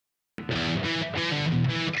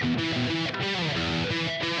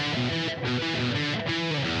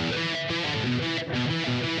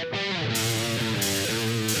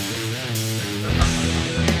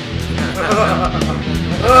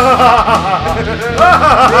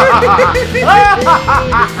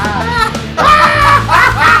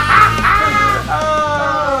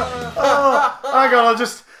Hang on, I'll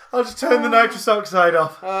just turn the nitrous oxide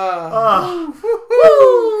off.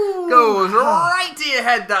 Goes right to your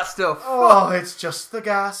head, that stuff. Oh, it's just the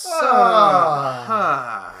gas.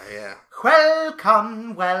 Yeah.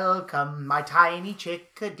 Welcome, welcome, my tiny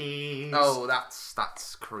chickadees. Oh,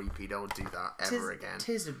 that's creepy. Don't do that ever again.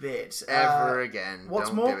 Tis a bit. Ever again. What's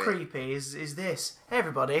Don't more do it. creepy is this. Hey,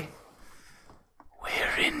 everybody.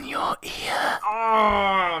 We're in your ear.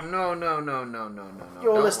 Oh, no.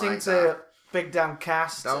 You're Don't listening like to that. Big Damn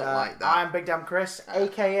Cast. Don't like that. I'm Big Damn Chris,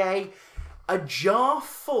 a.k.a. a jar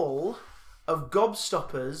full of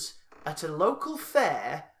gobstoppers at a local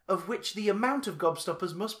fair, of which the amount of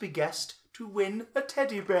gobstoppers must be guessed to win a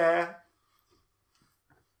teddy bear.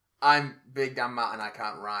 I'm Big Damn Matt and I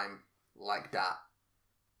can't rhyme like that.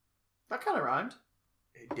 That kind of rhymed.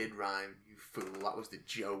 It did rhyme, you fool. That was the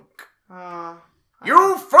joke.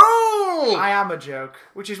 You fool! I am a joke,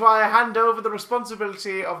 which is why I hand over the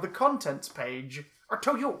responsibility of the contents page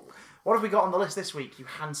to you. What have we got on the list this week, you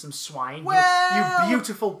handsome swine? Well, you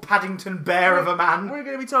beautiful Paddington bear of a man. We're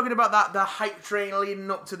going to be talking about the hype train leading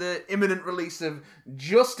up to the imminent release of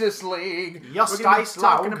Justice League. Justice We're going to be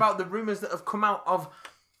talking League. about the rumours that have come out of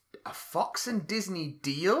a Fox and Disney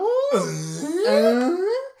deal.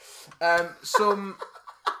 Some...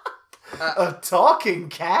 a talking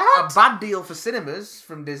cat? A bad deal for cinemas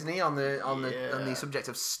from Disney on the subject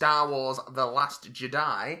of Star Wars: The Last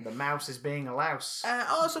Jedi. The mouse is being a louse.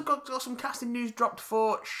 Also got some casting news dropped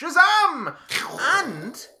for Shazam!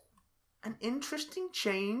 And an interesting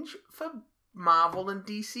change for Marvel and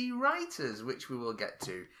DC writers, which we will get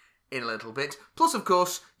to in a little bit. Plus, of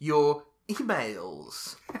course, your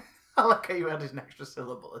emails. I like how you added an extra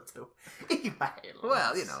syllable or two. Emails.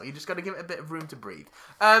 Well, you just got to give it a bit of room to breathe.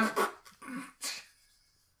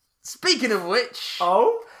 Speaking of which...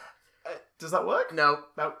 Oh? Does that work? No.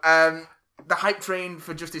 No. The hype train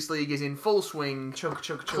for Justice League is in full swing.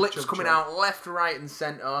 Clips coming out left, right and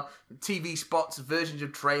centre. TV spots, versions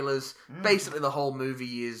of trailers. Basically the whole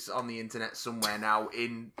movie is on the internet somewhere now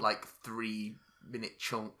in like 3-minute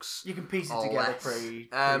chunks. You can piece it together pretty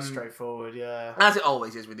straightforward, yeah. As it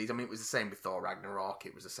always is with these. I mean, it was the same with Thor Ragnarok.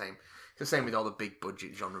 It was the same. It's the same with all the big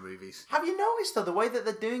budget genre movies. Have you noticed, though, the way that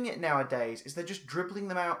they're doing it nowadays is they're just dribbling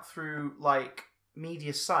them out through, like,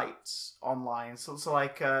 media sites online. So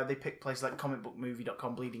like, they pick places like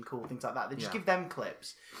comicbookmovie.com, Bleeding Cool, things like that. They just give them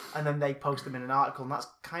clips, and then they post them in an article, and that's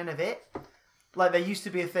kind of it. Like, there used to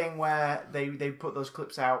be a thing where they put those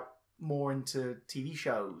clips out more into TV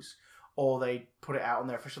shows, or they put it out on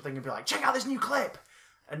their official thing and be like, check out this new clip!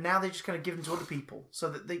 And now they just kind of give them to other people, so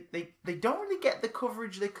that they don't really get the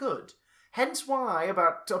coverage they could. Hence why,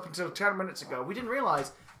 up until 10 minutes ago, we didn't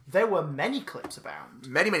realise there were many clips abound.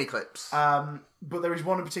 Many clips. But there is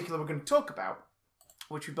one in particular we're going to talk about,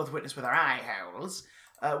 which we both witnessed with our eye holes,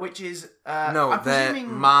 which is... they're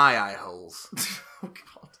my eye holes. Oh,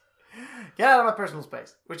 God. Get out of my personal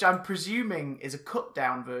space. Which I'm presuming is a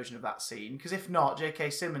cut-down version of that scene, because if not, J.K.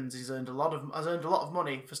 Simmons has earned a lot of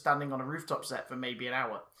money for standing on a rooftop set for maybe an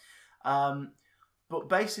hour. But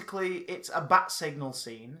basically, it's a bat signal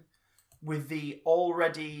scene with the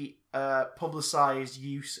already publicised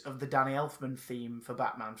use of the Danny Elfman theme for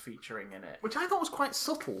Batman featuring in it. Which I thought was quite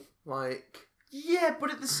subtle. Yeah,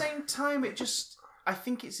 but at the same time, I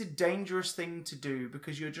think it's a dangerous thing to do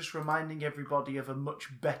because you're just reminding everybody of a much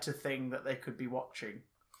better thing that they could be watching.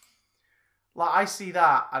 Like, I see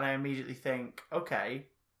that and I immediately think, okay,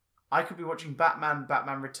 I could be watching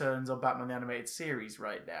Batman Returns, or Batman the Animated Series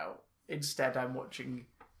right now. Instead, I'm watching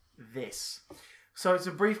this. So it's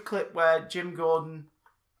a brief clip where Jim Gordon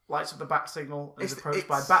lights up the bat signal and is approached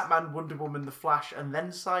by Batman, Wonder Woman, The Flash, and then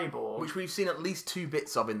Cyborg. Which we've seen at least 2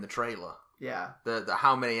 bits of in the trailer. Yeah. The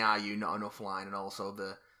how many are you, not enough line, and also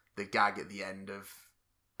the gag at the end of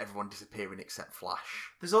everyone disappearing except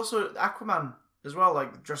Flash. There's also Aquaman as well,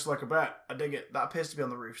 like, dressed like a bat. I dig it. That appears to be on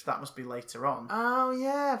the roof, so that must be later on. Oh,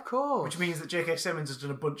 yeah, of course. Which means that J.K. Simmons has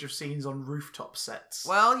done a bunch of scenes on rooftop sets.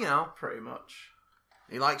 Well, pretty much.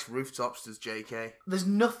 He likes rooftops, does J.K. There's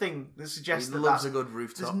nothing that suggests he loves a good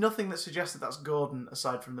rooftop. There's nothing that suggests that that's Gordon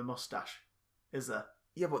aside from the mustache, is there?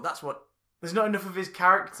 Yeah, but that's what... There's not enough of his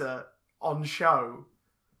character on show.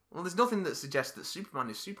 Well, there's nothing that suggests that Superman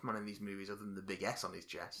is Superman in these movies other than the big S on his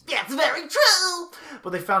chest. Yeah, it's very true! But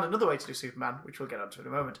they found another way to do Superman, which we'll get onto in a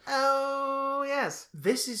moment. Oh, yes.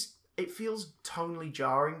 It feels tonally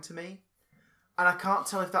jarring to me. And I can't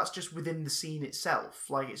tell if that's just within the scene itself.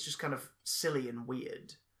 Like, it's just kind of silly and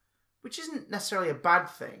weird. Which isn't necessarily a bad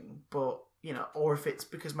thing, but, or if it's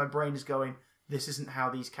because my brain is going, this isn't how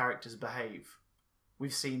these characters behave.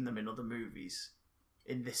 We've seen them in other movies.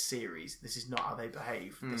 In this series, this is not how they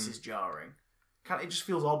behave. This is jarring. It just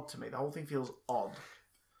feels odd to me. The whole thing feels odd.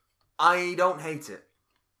 I don't hate it.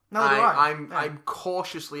 No, I. I'm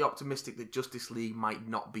cautiously optimistic that Justice League might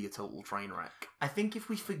not be a total train wreck. I think if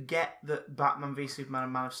we forget that Batman v Superman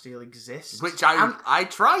and Man of Steel exist, which I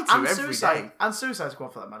try to every day, and Suicide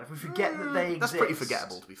Squad for that matter, if we forget that they exist, that's pretty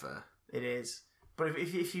forgettable, to be fair. It is, but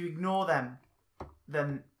if you ignore them,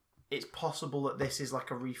 then it's possible that this is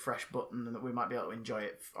like a refresh button and that we might be able to enjoy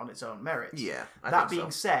it on its own merits. Yeah. That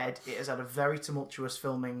being said, it has had a very tumultuous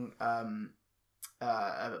filming.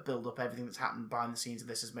 Build up. Everything that's happened behind the scenes of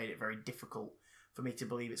this has made it very difficult for me to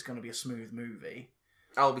believe it's going to be a smooth movie.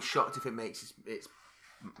 I'll be shocked if it makes its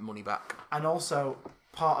money back. And also,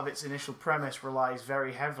 part of its initial premise relies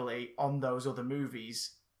very heavily on those other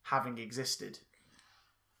movies having existed.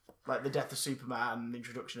 Like the death of Superman, the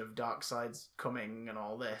introduction of Darkseid's coming and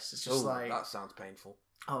all this. It's just that sounds painful.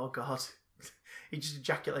 Oh god. He just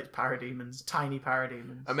ejaculates parademons, tiny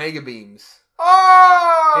parademons. Omega beams.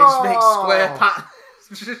 Oh! It just makes square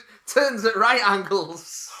patterns. Turns at right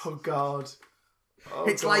angles. Oh god.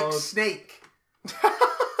 It's like Snake.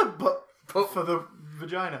 but for the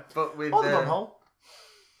vagina. But with or the bumhole.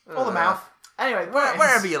 Or the mouth. Anyway,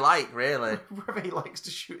 wherever you like, really. Wherever he likes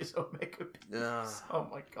to shoot his Omega beams. Oh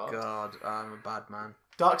my god. God, I'm a bad man.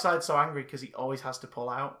 Darkseid's so angry because he always has to pull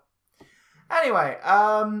out. Anyway,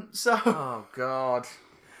 so... Oh god.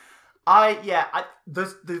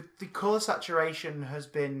 The colour saturation has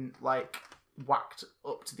been like whacked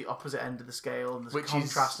up to the opposite end of the scale, and the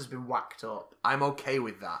contrast has been whacked up. I'm okay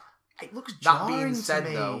with that. It looks jarring. That being said, to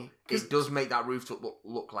me, though, it does make that rooftop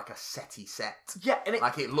look like a setty set. Yeah, and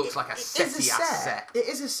it looks like a setty-ass set. It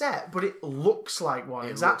is a set, but it looks like one.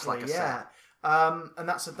 Exactly. Looks like a set. And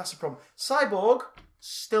that's a problem. Cyborg.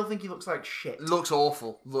 Still think he looks like shit. Looks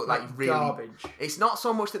awful. Like really garbage. It's not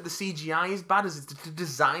so much that the CGI is bad as the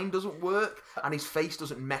design doesn't work and his face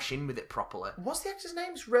doesn't mesh in with it properly. What's the actor's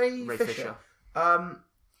name? It's Ray Fisher.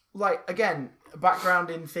 Again, background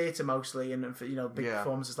in theatre mostly, and for big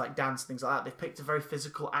performances like dance, things like that. They've picked a very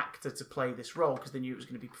physical actor to play this role because they knew it was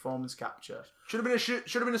going to be performance capture. Should have been a suit.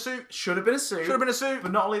 Should have been a suit. Should have been a suit. Should have been a suit.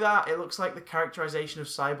 But not only that, it looks like the characterization of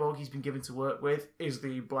Cyborg he's been given to work with is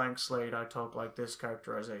the blank slate I talk like this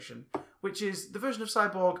characterization, which is the version of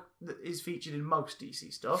Cyborg that is featured in most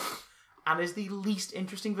DC stuff. And is the least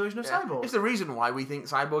interesting version of Cyborg. It's the reason why we think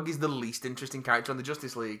Cyborg is the least interesting character on the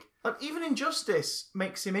Justice League. Like, even Injustice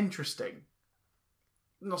makes him interesting.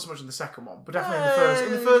 Not so much in the second one, but definitely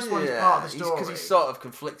in the first one, he's part of the story. Because he's sort of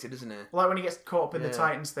conflicted, isn't he? Like when he gets caught up in the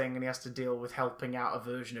Titans thing and he has to deal with helping out a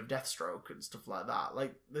version of Deathstroke and stuff like that.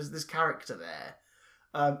 Like, there's this character there.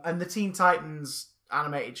 And the Teen Titans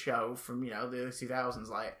animated show from, the early 2000s,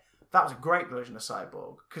 like, that was a great version of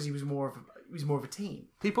Cyborg because he was more of a teen.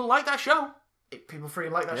 People like that show. People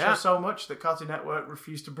freaking like that show so much that Cartoon Network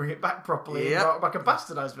refused to bring it back properly and brought back a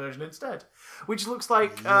bastardized version instead. Which looks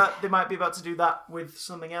like they might be about to do that with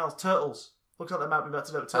something else. Turtles. Looks like they might be about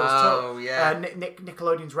to do it with Turtles. Oh, yeah.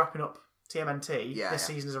 Nickelodeon's wrapping up TMNT this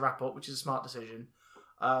season as a wrap-up, which is a smart decision.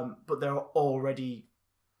 But they're already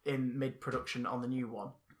in mid-production on the new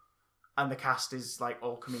one. And the cast is, like,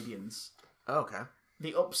 all comedians. Oh, okay.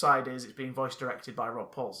 The upside is it's being voice-directed by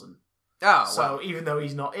Rob Paulsen. Oh, so even though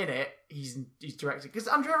he's not in it, he's directed because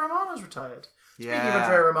Andrea Romano's retired. Yeah. Speaking of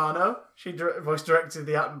Andrea Romano, she voice directed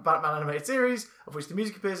the Batman animated series, of which the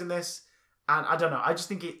music appears in this. And I don't know, I just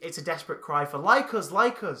think it's a desperate cry for like us,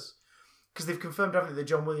 because they've confirmed haven't they, that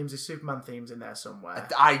John Williams' Superman theme's in there somewhere.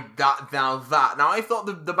 Now I thought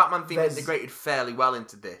the Batman theme integrated fairly well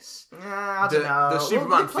into this. Yeah, I don't know. The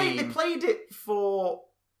Superman theme. They played it for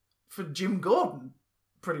Jim Gordon.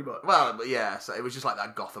 Pretty much. Well, but yeah, so it was just like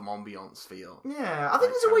that Gotham ambience feel. Yeah, I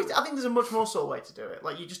think there's a way. I think there's a much more subtle way to do it.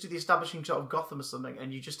 Like you just do the establishing shot of Gotham or something,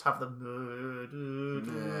 and you just have the,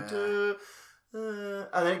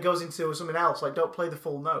 and then it goes into something else. Like don't play the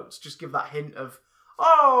full notes. Just give that hint of,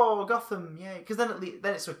 oh, Gotham, yeah. Because then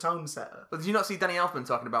it's a tone setter. But did you not see Danny Elfman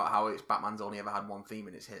talking about how it's Batman's only ever had one theme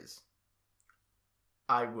and it's his?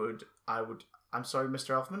 I would. I'm sorry,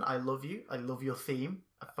 Mr. Elfman. I love you. I love your theme.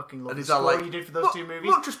 I fucking love the score you did for those two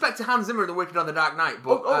movies. Much respect to Hans Zimmer and The Wicked on the Dark Knight,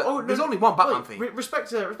 but there's only one Batman theme.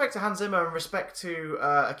 Respect to Hans Zimmer and respect to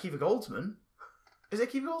Akiva Goldsman. Is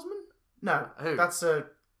it Akiva Goldsman? No. Who? That's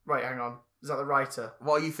right, hang on. Is that the writer?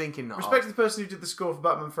 What are you thinking of? Respect to the person who did the score for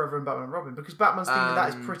Batman Forever and Batman and Robin, because Batman's theme in that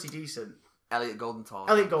is pretty decent. Elliot Goldenthal.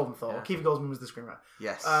 Yeah. Akiva Goldsman was the screenwriter.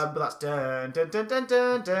 Yes. But that's dun dun dun dun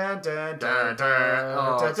dun dun dun dun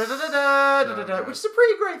dun, which is a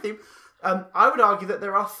pretty great theme. I would argue that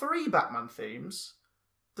there are 3 Batman themes,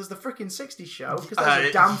 There's the freaking 60s show, because there's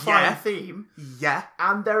a damn fine theme. Yeah.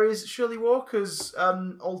 And there is Shirley Walker's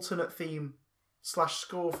alternate theme /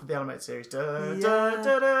 score for the animated series. Dun, dun,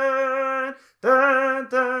 dun, dun, dun,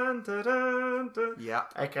 dun, dun, dun, dun. Yeah.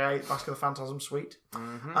 AKA Mask of the Phantasm Suite.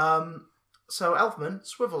 Mm-hmm. So Elfman,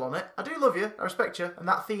 swivel on it. I do love you. I respect you. And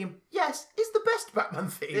that theme, yes, is the best Batman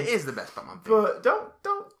theme. It is the best Batman theme. But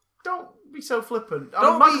don't be so flippant. I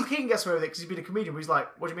mean, Michael Keaton gets away with it because he's been a comedian, but he's like,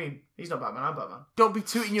 what do you mean? He's not Batman, I'm Batman. Don't be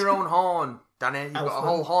tooting your own horn, Danny. You've got a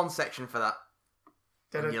whole horn section for that.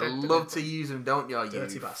 And you love to use them, don't you?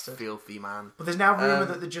 Dirty you bastard. Filthy man. But there's now rumour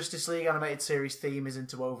that the Justice League animated series theme is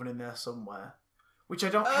interwoven in there somewhere. Which I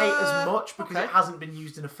don't hate as much because it hasn't been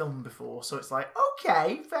used in a film before. So it's like,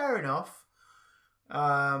 okay, fair enough.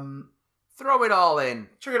 Throw it all in.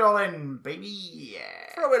 Chuck it all in, baby.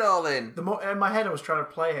 Yeah. Throw it all in. In my head, I was trying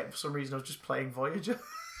to play it. For some reason, I was just playing Voyager.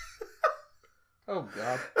 Oh,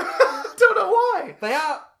 God. I don't know why.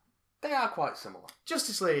 They are quite similar.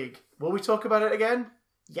 Justice League. Will we talk about it again?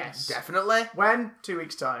 Yes. Definitely. When? 2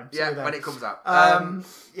 weeks' time. See you then. When it comes out.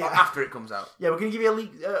 Yeah. Or after it comes out. Yeah, we're going to give you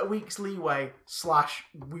a week's leeway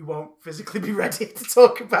 / we won't physically be ready to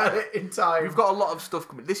talk about it in time. We've got a lot of stuff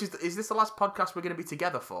coming. Is this the last podcast we're going to be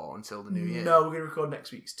together for until the new year? No, we're going to record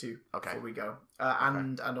next week's too. Okay. Before we go.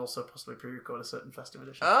 And also possibly pre-record a certain festive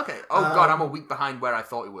edition. Okay. Oh, God, I'm a week behind where I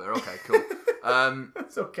thought we were. Okay, cool.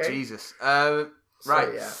 It's okay. Jesus. Right.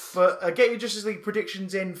 So, yeah. But get your Justice League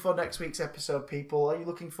predictions in for next week's episode, people. Are you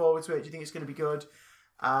looking forward to it? Do you think it's going to be good?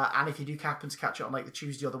 And if you do happen to catch it on like the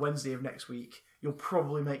Tuesday or the Wednesday of next week, you'll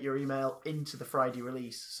probably make your email into the Friday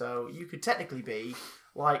release. So you could technically be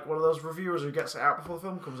like one of those reviewers who gets it out before the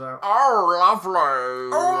film comes out. Oh, lovely.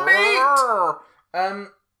 Oh, neat.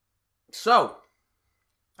 So.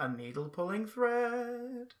 A needle pulling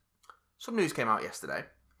thread. Some news came out yesterday.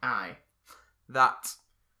 Aye. That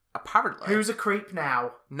apparently... Who's a creep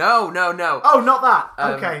now? No. Oh, not that.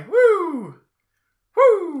 Okay. Woo!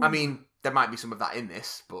 I mean, there might be some of that in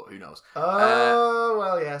this, but who knows? Oh,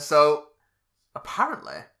 well, yes. So,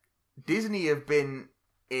 apparently, Disney have been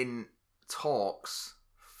in talks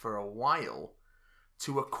for a while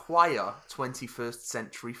to acquire 21st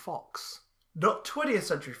Century Fox. Not 20th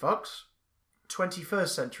Century Fox. 21st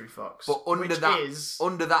Century Fox. But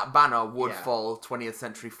under that banner would fall 20th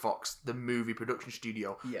Century Fox, the movie production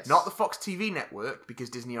studio. Yes. Not the Fox TV network, because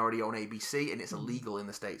Disney already own ABC, and it's illegal in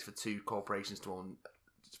the States for two corporations to own...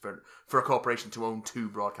 For a corporation to own two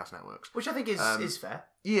broadcast networks. Which I think is fair.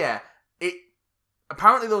 Yeah.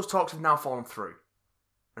 Apparently those talks have now fallen through.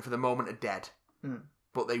 And for the moment are dead.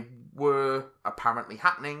 But they were apparently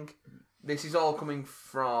happening. This is all coming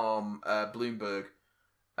from Bloomberg.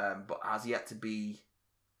 But has yet to be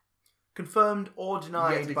confirmed or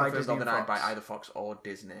denied by Disney. By either Fox or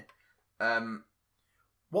Disney.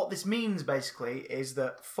 What this means basically is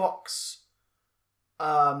that Fox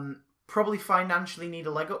probably financially need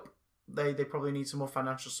a leg up. They probably need some more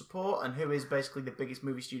financial support. And who is basically the biggest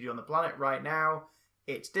movie studio on the planet right now?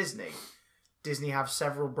 It's Disney. Disney have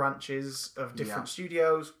several branches of different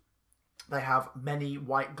studios. They have many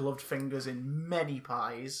white gloved fingers in many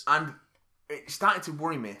pies. And it's starting to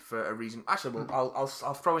worry me for a reason. Actually, I'll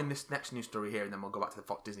throw in this next news story here, and then we'll go back to the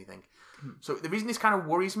Fox Disney thing. So the reason this kind of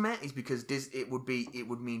worries me is because it would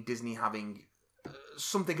mean Disney having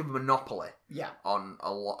something of a monopoly on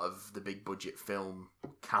a lot of the big budget film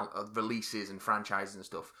releases and franchises and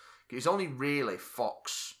stuff. It's only really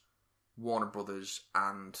Fox, Warner Brothers,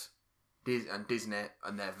 and Disney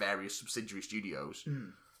and their various subsidiary studios,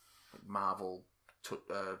 like Marvel.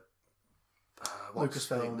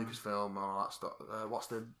 Lucasfilm and all that stuff. What's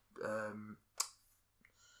the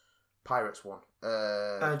Pirates one?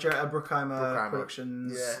 Bruckheimer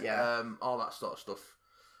Productions. Yeah. All that sort of stuff.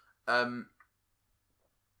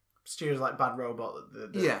 Studios like Bad Robot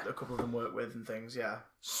that a couple of them work with and things,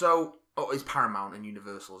 So, it's Paramount and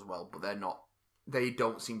Universal as well, but they're not. They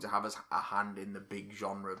don't seem to have a hand in the big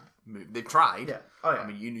genre movie. They've tried. Yeah. Oh, yeah. I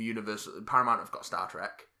mean, Universal, Paramount have got Star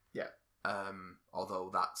Trek. Yeah.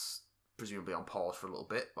 Although that's presumably on pause for a little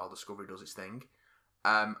bit while Discovery does its thing.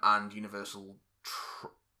 And Universal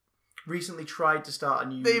recently tried to start a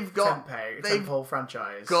new tentpole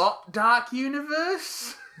franchise. Got Dark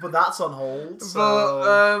Universe, but that's on hold.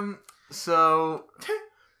 So...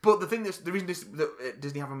 But the reason that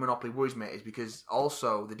Disney have a monopoly worries me is because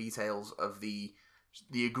also the details of the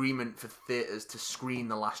agreement for theaters to screen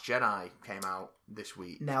The Last Jedi came out this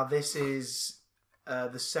week. Now this is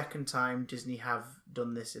the second time Disney have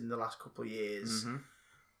done this in the last couple of years.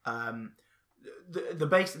 Mm-hmm.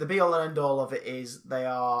 The be all and end all of it is they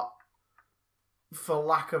are, for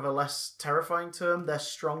lack of a less terrifying term, they're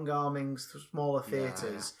strong arming smaller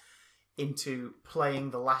theatres into playing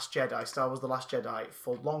Star Wars The Last Jedi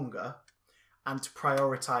for longer and to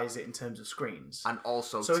prioritise it in terms of screens. And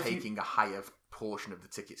also taking a higher portion of the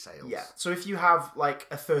ticket sales. Yeah. So if you have like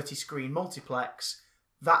a 30-screen multiplex,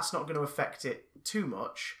 that's not going to affect it too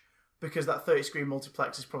much because that 30-screen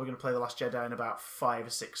multiplex is probably going to play The Last Jedi in about 5 or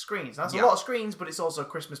 6 screens. That's a lot of screens, but it's also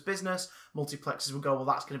Christmas business. Multiplexes will go, well,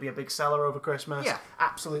 that's going to be a big seller over Christmas. Yeah.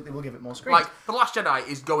 Absolutely, we'll give it more screens. Like, The Last Jedi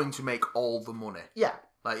is going to make all the money. Yeah.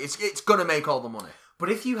 Like, it's going to make all the money. But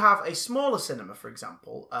if you have a smaller cinema, for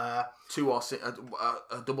example... a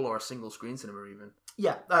double or a single screen cinema, even.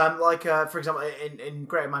 Yeah. For example, in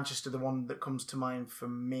Greater Manchester, the one that comes to mind for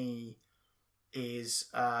me is,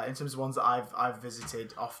 in terms of ones that I've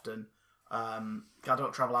visited often... I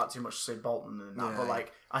don't travel out too much to say Bolton and that, but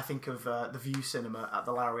like I think of the View Cinema at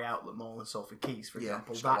the Lowry Outlet Mall in Salford Keys, for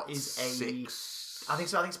example. That is six. I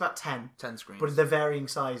think it's about 10 screens, but they're varying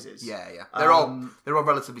sizes. Yeah. They're all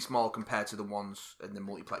relatively small compared to the ones in the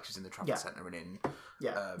multiplexes in the Trafford Centre and in.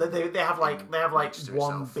 Yeah, they have like one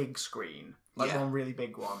itself. big screen, one really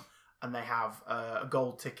big one, and they have a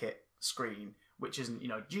gold ticket screen. Which isn't,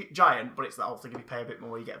 giant, but it's that whole thing. If you pay a bit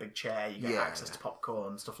more, you get a big chair, you get access to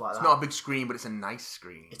popcorn, stuff like that. It's not a big screen, but it's a nice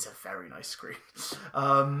screen. It's a very nice screen.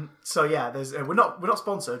 So yeah, there's we're not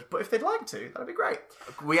sponsored, but if they'd like to, that'd be great.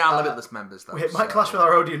 We are Limitless members, though. It might clash with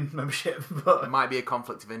our Odeon membership, but it might be a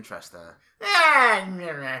conflict of interest there.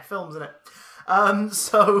 Yeah, films in it.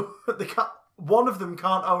 So one of them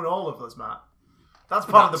can't own all of us, Matt. That's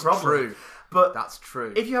part of the problem. True. But that's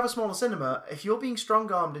true. If you have a smaller cinema, if you're being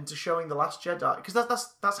strong-armed into showing The Last Jedi, because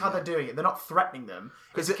that's how they're doing it. They're not threatening them.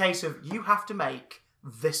 It's a case of you have to make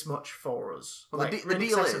this much for us. Well, the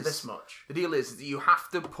deal is this much. The deal is that you have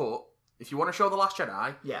to put, if you want to show The Last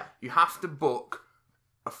Jedi, you have to book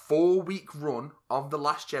a 4-week run of The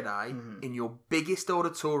Last Jedi in your biggest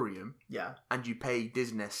auditorium. Yeah. And you pay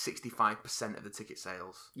Disney 65% of the ticket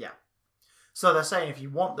sales. Yeah. So they're saying if you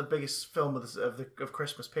want the biggest film of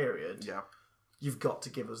Christmas period, you've got to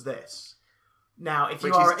give us this. Now,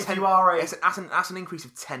 that's an increase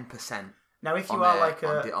of 10%. Now, if you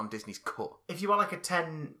are on Disney's cut, if you are like a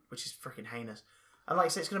 10, which is freaking heinous, and like I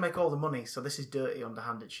say, it's going to make all the money. So this is dirty,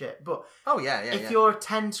 underhanded shit. But if you're a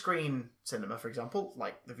 10-screen cinema, for example,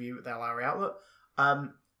 like the View at the Lowry Outlet,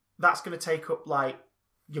 that's going to take up like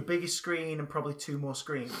your biggest screen and probably 2 more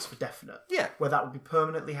screens for definite. Yeah. Where that will be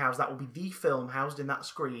permanently housed. That will be the film housed in that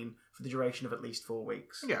screen for the duration of at least 4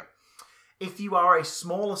 weeks. Yeah. If you are a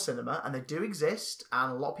smaller cinema, and they do exist,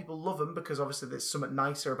 and a lot of people love them because obviously there's something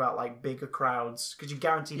nicer about like bigger crowds, because you're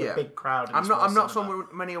guaranteed a big crowd. I'm not so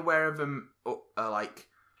many aware of them.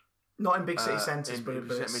 Not in big city centres,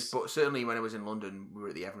 but certainly when I was in London, we were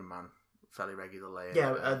at the Everyman fairly regularly.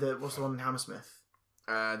 Yeah, what's the one in Hammersmith?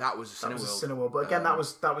 That was a Cineworld, but again, that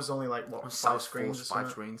was only like 5 screens. 5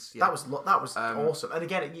 screens. Yeah. That was awesome, and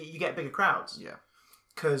again, you get bigger crowds. Yeah,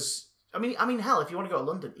 because I mean, hell, if you want to go to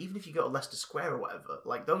London, even if you go to Leicester Square or whatever,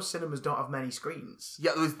 like those cinemas don't have many screens.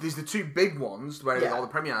 Yeah, there's the 2 big ones where all the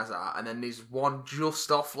premieres are, and then there's one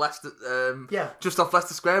just off Leicester. Just off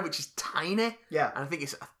Leicester Square, which is tiny. Yeah, and I think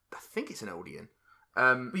it's an Odeon.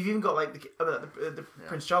 We've even got like the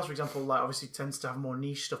Prince Charles, for example, like obviously tends to have more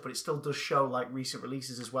niche stuff, but it still does show like recent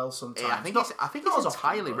releases as well sometimes. Yeah, I think it's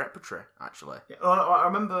entirely repertory, actually. Yeah. I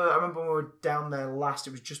remember when we were down there last,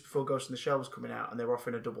 it was just before Ghost in the Shell was coming out, and they were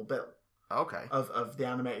offering a double bill. Okay. Of the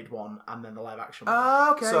animated one and then the live action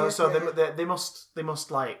one. Okay. So they must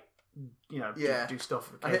like do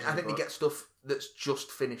stuff. I think they get stuff that's just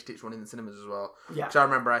finished its run in the cinemas as well. Yeah. So I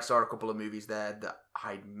remember I saw a couple of movies there that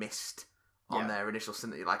I'd missed on their initial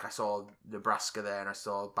cinema. Like I saw Nebraska there and I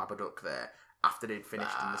saw Babadook there after they'd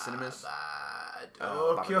finished in the cinemas.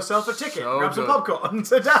 Book yourself a ticket, grab some popcorn,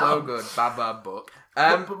 sit down. So good, Babadook.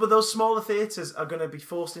 But those smaller theatres are going to be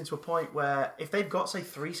forced into a point where if they've got, say,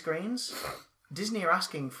 3 screens, Disney are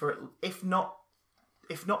asking for, if not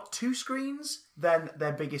 2 screens, then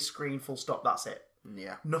their biggest screen, full stop, that's it.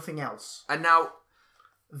 Yeah. Nothing else. And now...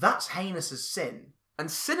 That's heinous as sin. And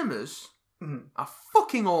cinemas are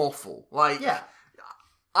fucking awful. Like... Yeah.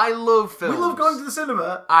 I love films. We love going to the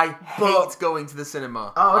cinema. I hate going to the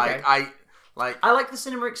cinema. Oh, okay. I like the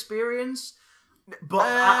cinema experience, but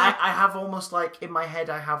I have almost like in my head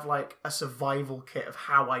I have like a survival kit of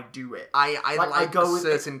how I do it. I like a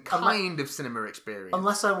certain kind of cinema experience.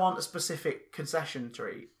 Unless I want a specific concession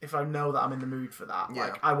treat, if I know that I'm in the mood for that. Yeah.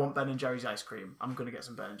 Like I want Ben and Jerry's ice cream, I'm going to get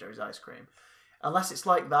some Ben and Jerry's ice cream. Unless it's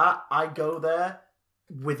like that, I go there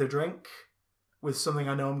with a drink. With something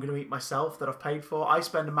I know I'm going to eat myself that I've paid for. I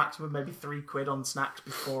spend a maximum maybe £3 on snacks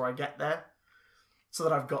before I get there. so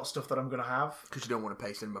that I've got stuff that I'm going to have. Because you don't want to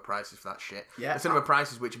pay cinema prices for that shit. Yeah. The cinema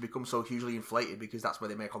prices, which have become so hugely inflated because that's where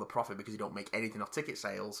they make all the profit, because you don't make anything off ticket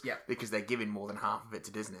sales. Yeah. Because they're giving more than half of it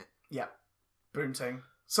to Disney. Yeah. Boom ting.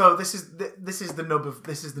 So this is the nub of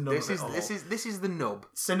this is the nub. This is the nub.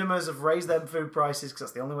 Cinemas have raised their food prices because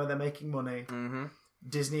that's the only way they're making money. Mm-hmm.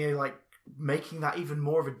 Disney are like making that even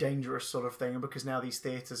more of a dangerous sort of thing, because now these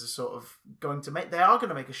theatres are sort of going to make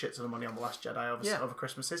a shit ton of money on The Last Jedi over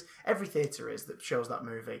Christmases. Every theatre is that shows that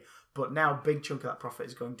movie, but now a big chunk of that profit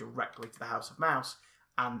is going directly to the House of Mouse,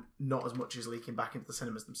 and not as much is leaking back into the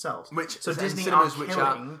cinemas themselves. So Disney cinemas are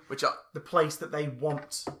killing which are the place that they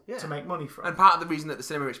want to make money from. And part of the reason that the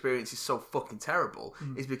cinema experience is so fucking terrible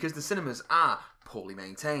is because the cinemas are poorly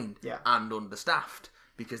maintained and understaffed,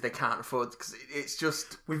 because they can't afford. Because it's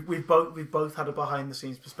just we've both had a behind the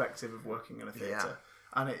scenes perspective of working in a theatre.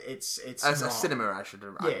 And it's as a cinema, I should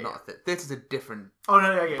have not a theatre's a different.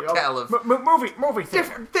 Kettle of movie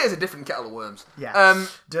theatre. There's a different kettle of worms. Yeah,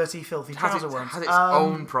 dirty, filthy trouser worms. Has its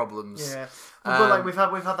own problems. Yeah, but like we've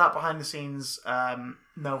had that behind the scenes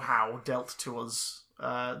know-how dealt to us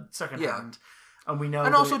second hand, and we know.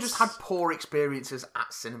 And also just had poor experiences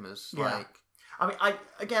at cinemas. Yeah.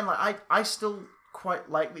 I still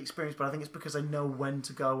quite like the experience, but I think it's because I know when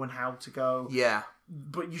to go and how to go. Yeah.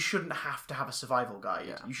 But you shouldn't have to have a survival guide.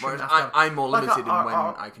 Yeah. You shouldn't I'm more limited in when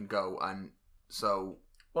I can go, and so...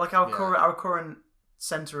 Well, like our current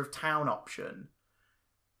centre of town option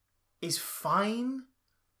is fine,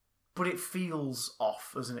 but it feels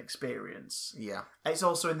off as an experience. Yeah. It's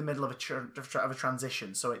also in the middle of a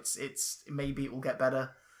transition, so it's maybe it will get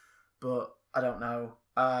better, but I don't know.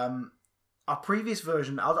 Our previous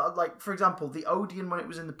version, like for example, the Odeon when it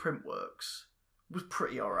was in the Printworks was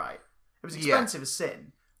pretty alright. It was expensive as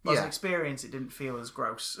sin, but as an experience, it didn't feel as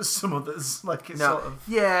gross as some others. Like it sort of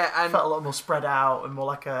and felt a lot more spread out and more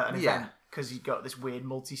like an event, because you've got this weird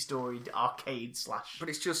multi-storied arcade slash. But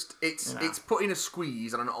it's just it's putting a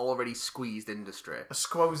squeeze on an already squeezed industry. A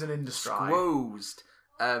squozen industry. Squozed.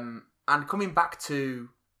 And coming back to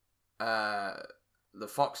the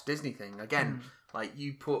Fox Disney thing again, like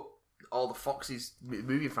you put all the Fox's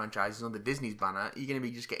movie franchises under Disney's banner, you're going to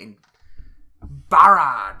be just getting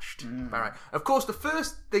barraged. Of course, the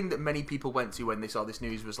first thing that many people went to when they saw this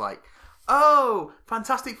news was like, "Oh,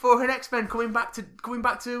 Fantastic Four and X-Men coming back to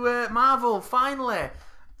Marvel finally."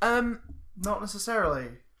 Not necessarily.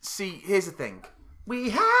 See, here's the thing. We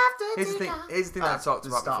have to. Here's the thing that I talked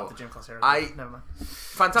about before. The gym class era. Never mind.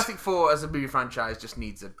 Fantastic Four as a movie franchise just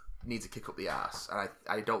needs a kick up the arse, and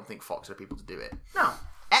I don't think Fox are people to do it. No.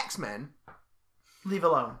 X-Men, leave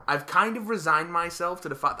alone. I've kind of resigned myself to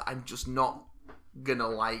the fact that I'm just not gonna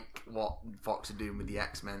like what Fox are doing with the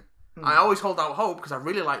X-Men. I always hold out hope because I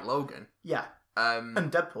really like Logan. Yeah.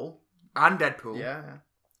 And Deadpool. Yeah.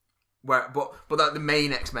 But the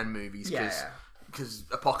main X-Men movies, because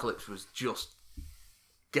Apocalypse was just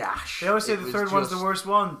gash. They always say the third one's the worst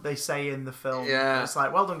one. They say in the film. Yeah. And it's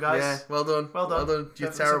like, well done, guys. Yeah. Well done.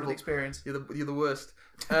 You're terrible. Experience. You're the worst.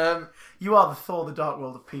 You are the Thor, the Dark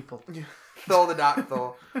World of people. Thor, the Dark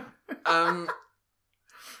Thor.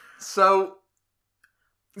 So,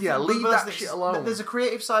 yeah, leave that shit alone. There's a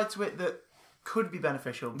creative side to it that could be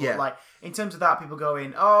beneficial. But like, in terms of that, people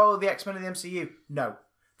going, "Oh, the X-Men in the MCU." No.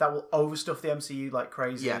 That will overstuff the MCU like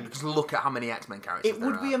crazy. Yeah, because look at how many X-Men characters there are.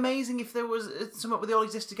 It would be amazing if there was something where they all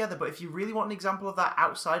exist together, but if you really want an example of that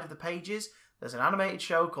outside of the pages, there's an animated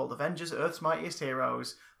show called Avengers Earth's Mightiest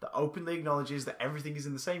Heroes that openly acknowledges that everything is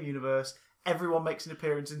in the same universe, everyone makes an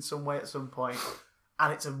appearance in some way at some point,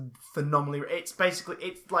 and it's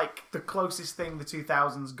it's like the closest thing the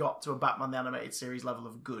 2000s got to a Batman the Animated Series level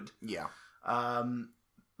of good. Yeah.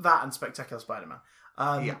 That and Spectacular Spider-Man.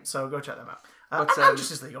 So go check them out. And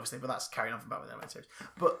Justice League, obviously, but that's carrying on from Batman the Animated Series.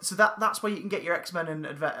 But so that's where you can get your X-Men and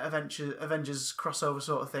Avengers crossover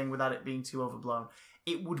sort of thing without it being too overblown.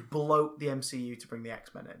 It would bloat the MCU to bring the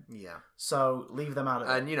X-Men in. Yeah. So leave them out of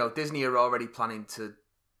it. And Disney are already planning to.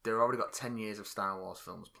 They've already got 10 years of Star Wars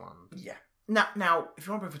films planned. Yeah. Now, if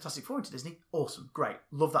you want to bring Fantastic Four into Disney, awesome, great,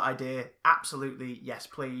 love that idea, absolutely, yes,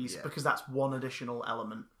 please, because that's one additional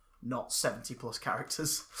element, not 70 plus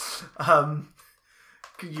characters.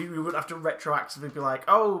 You wouldn't have to retroactively be like,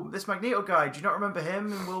 "Oh, this Magneto guy, do you not remember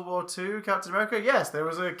him in World War II, Captain America? Yes, there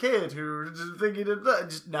was a kid who thinking of that."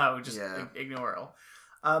 Just ignore it all.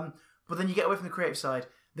 But then you get away from the creative side.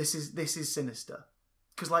 This is sinister,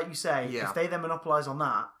 because like you say, if they then monopolise on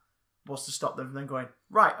that, what's to stop them from then going,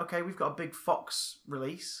 right, okay, we've got a big Fox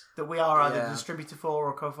release that we are either the distributor for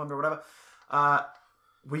or co-founder or whatever.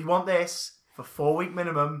 We want this for 4-week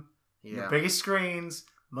minimum, the biggest screens,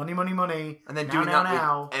 money, money, money, and then now, doing now, that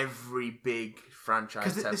now. with every big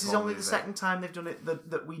franchise. Because this is only the second time they've done it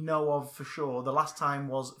that we know of for sure. The last time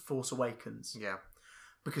was Force Awakens. Yeah.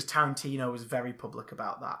 Because Tarantino was very public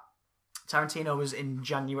about that. Tarantino was in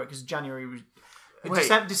January, because January was...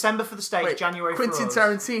 December for the States, January for us. Quentin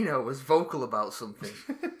Tarantino was vocal about something.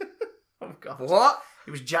 Oh, God. What?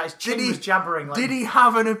 His chin was jabbering like... Did he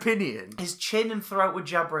have an opinion? His chin and throat were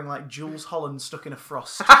jabbering like Jules Holland stuck in a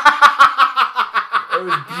frost. It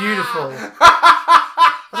was beautiful.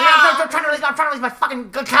 I'm trying to release my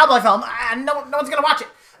fucking cowboy film, and no one's gonna watch it.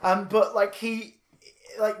 But like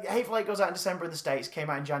Hateful Eight goes out in December in the States, came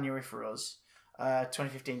out in January for us,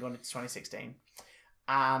 2015 going into 2016,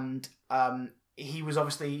 and he was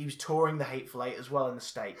touring the Hateful Eight as well in the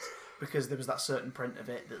States because there was that certain print of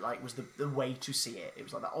it that like was the way to see it. It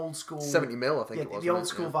was like that old school 70mm, I think it was. The old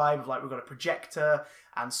school vibe of like we've got a projector.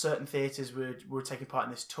 And certain theatres were taking part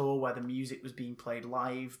in this tour where the music was being played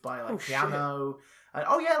live by like piano. Shit.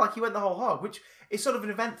 And like he went the whole hog, which is sort of an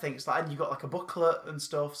event thing. It's like, and you got like a booklet and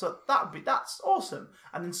stuff. So that's awesome.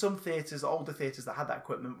 And then some theatres, older theatres that had that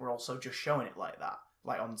equipment were also just showing it like that,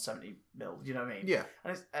 like on 70mm. You know what I mean? Yeah.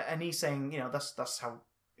 And he's saying, that's how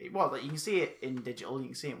it was. Like you can see it in digital, you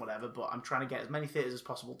can see it in whatever, but I'm trying to get as many theatres as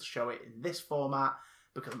possible to show it in this format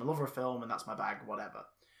because I'm a lover of film and that's my bag, whatever.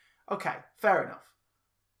 Okay, fair enough.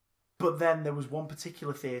 But then there was one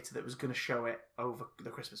particular theatre that was going to show it over the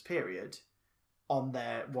Christmas period on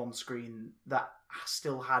their one screen that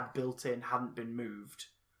still had built-in, hadn't been moved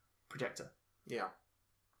projector. Yeah.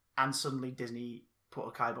 And suddenly Disney put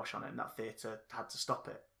a kibosh on it and that theatre had to stop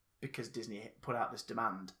it because Disney put out this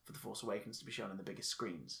demand for The Force Awakens to be shown on the biggest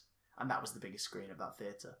screens. And that was the biggest screen of that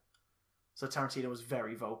theatre. So Tarantino was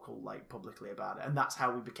very vocal, like, publicly about it. And that's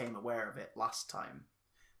how we became aware of it last time.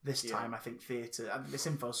 This time, I think theatre... and this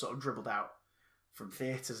info sort of dribbled out from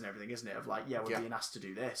theatres and everything, isn't it? Of like, we're being asked to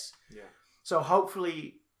do this. Yeah. So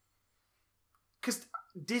hopefully... because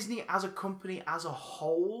Disney as a company, as a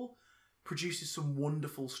whole, produces some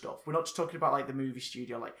wonderful stuff. We're not just talking about like the movie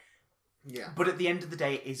studio, like... yeah. But at the end of the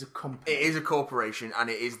day, it is a company. It is a corporation, and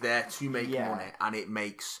it is there to make money, and it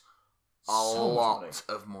makes a lot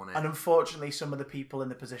of money. And unfortunately, some of the people in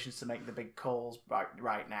the positions to make the big calls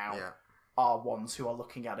right now... are ones who are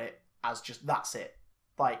looking at it as just that's it.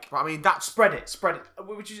 Like, but I mean, that's spread it,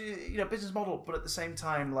 which is business model. But at the same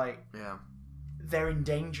time, like, they're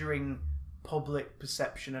endangering public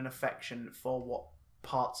perception and affection for what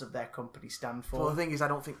parts of their company stand for. Well, the thing is, I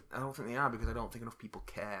don't think they are because I don't think enough people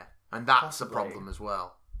care, and that's a problem as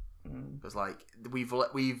well. Because like we've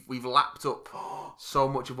lapped up so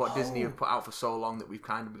much of what Disney have put out for so long that we've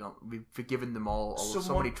kind of we've forgiven them all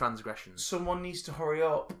so many transgressions. Someone needs to hurry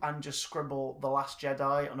up and just scribble The Last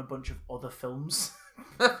Jedi on a bunch of other films.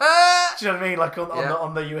 Do you know what I mean? Like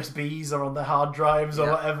on the USBs or on the hard drives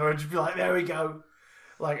or whatever, and just be like, there we go.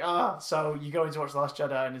 Like so you go in to watch The Last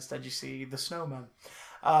Jedi and instead you see The Snowman.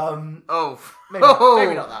 Maybe not that.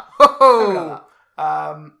 Maybe not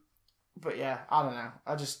that. But yeah, I don't know.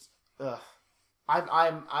 I just,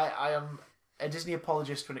 I am a Disney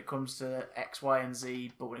apologist when it comes to X, Y, and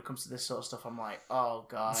Z. But when it comes to this sort of stuff, I'm like, oh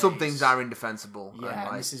god. Some things are indefensible. Yeah,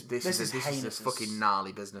 and like, this is a fucking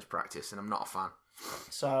gnarly business practice, and I'm not a fan.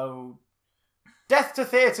 So, death to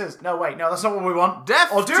theatres. No, wait, no, that's not what we want.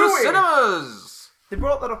 Death to cinemas. They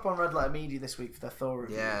brought that up on Red Letter Media this week for their Thor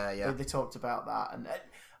review. Yeah. They talked about that, and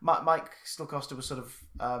Mike Stillcoster was sort of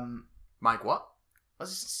Mike what?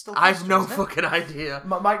 I have no fucking idea.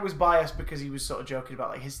 Mike was biased because he was sort of joking about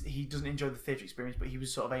like he doesn't enjoy the theatre experience, but he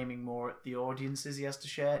was sort of aiming more at the audiences he has to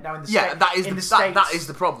share. Now in the States, that is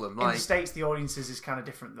the problem. Like, in the States, the audiences is kind of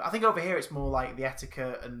different. I think over here it's more like the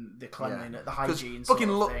etiquette and the cleanliness, the hygiene. Sort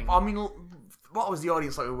of thing. I mean, what was the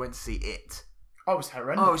audience like when we went to see it? Oh, it was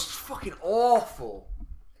horrendous. Oh, it was fucking awful.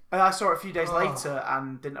 And I saw it a few days later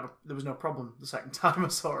and there was no problem the second time I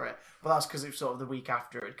saw it. But that's because it was sort of the week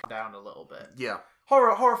after it had come down a little bit. Yeah.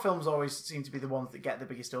 Horror films always seem to be the ones that get the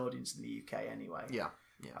biggest audience in the UK anyway. Yeah.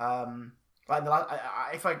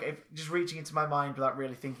 Like if just reaching into my mind without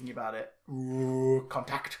really thinking about it,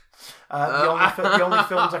 Contact. The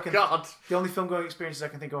only film going experiences I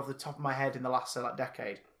can think of off the top of my head in the last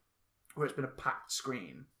decade, where it's been a packed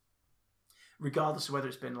screen, regardless of whether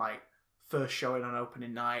it's been like first showing on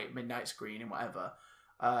opening night, midnight screening, whatever,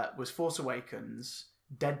 was Force Awakens,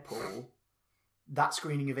 Deadpool. That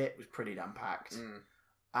screening of it was pretty damn packed.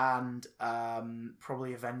 And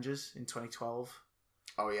probably Avengers in 2012.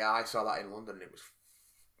 Oh yeah, I saw that in London. It was...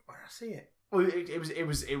 Where did I see it? Well, it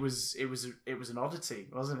was an oddity,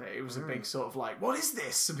 wasn't it? It was a big sort of like, what is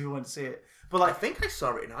this? And people went to see it. But like, I think I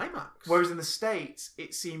saw it in IMAX. Whereas in the States,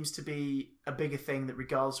 it seems to be a bigger thing that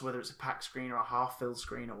regardless of whether it's a packed screen or a half-filled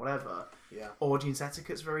screen or whatever, audience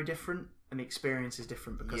etiquette's very different and the experience is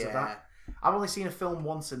different because of that. I've only seen a film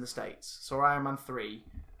once in the States. Saw Iron Man 3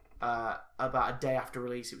 about a day after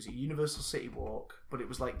release. It was at Universal City Walk, but it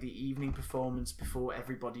was like the evening performance before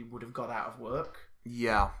everybody would have got out of work.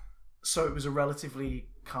 Yeah. So it was a relatively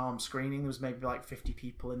calm screening. There was maybe like 50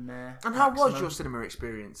 people in there. And how was your cinema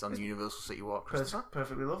experience on Universal City Walk, Christopher?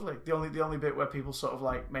 Perfectly lovely. The only bit where people sort of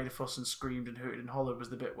like made a fuss and screamed and hooted and hollered was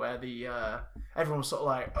the bit where the everyone was sort of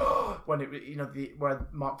like, oh, when it where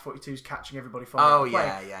Mark 42's catching everybody falling.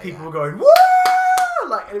 People were going, woo!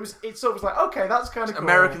 Like it sort of was like, okay, that's kind of cool.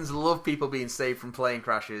 Americans love people being saved from plane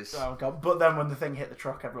crashes. Oh god! But then when the thing hit the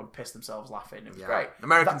truck, everyone pissed themselves laughing. It was great.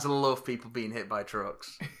 Americans love people being hit by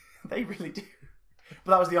trucks. They really do.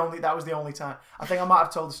 But that was the only time. I think I might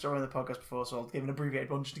have told the story on the podcast before, so I'll give an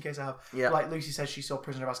abbreviated one just in case I have. Yeah. Like Lucy says she saw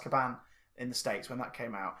Prisoner of Azkaban in the States when that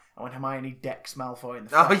came out, and when Hermione decks Malfoy in the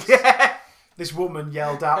face. Oh yeah. This woman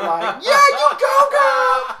yelled out like, "Yeah, you go,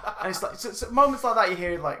 girl!" And it's like so moments like that you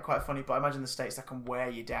hear like quite funny. But I imagine the States that can wear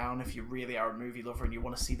you down if you really are a movie lover and you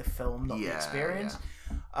want to see the film, not the experience.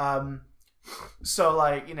 Yeah. So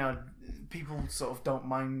like people sort of don't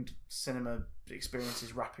mind cinema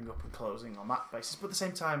experiences wrapping up and closing on that basis, but at the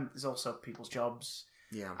same time, there's also people's jobs.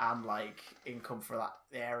 Yeah, and like income for that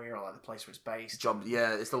area or like the place where it's based. Jobs,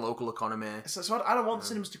 it's the local economy. So I don't want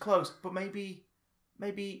cinemas to close, but maybe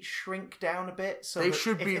shrink down a bit. So they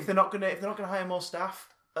should be. If they're not gonna hire more staff,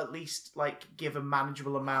 at least like give a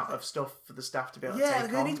manageable amount of stuff for the staff to be able to take on. Yeah,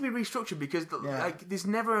 they need to be restructured because like there's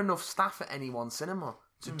never enough staff at any one cinema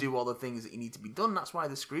to do all the things that you need to be done. That's why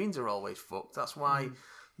the screens are always fucked. That's why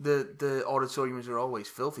the auditoriums are always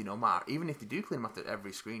filthy. No matter, even if they do clean them after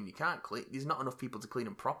every screen, you can't clean. There's not enough people to clean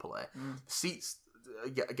them properly. Seats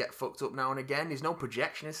get fucked up now and again. There's no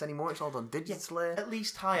projectionists anymore. It's all done digitally. At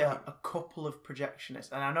least hire a couple of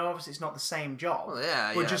projectionists. And I know obviously it's not the same job.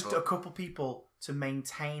 Well, but just a couple people to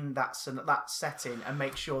maintain that setting and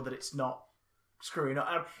make sure that it's not screwing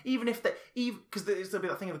up. Even because there'll be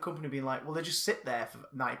that thing of the company being like, well, they just sit there for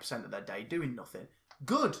 90% of their day doing nothing.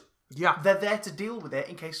 Good. Yeah. They're there to deal with it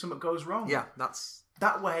in case something goes wrong. Yeah,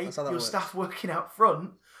 that way your staff working out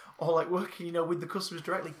front or like working, with the customers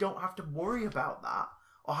directly don't have to worry about that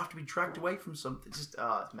or have to be dragged away from something. It's just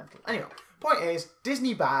it's mental. Anyway, point is,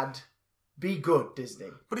 Disney bad, be good, Disney.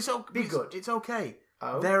 But it's okay. Be good. It's okay.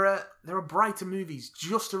 Oh. There are brighter movies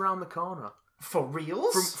just around the corner. For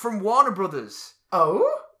reals? From Warner Brothers.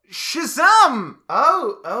 Oh? Shazam!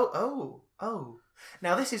 Oh.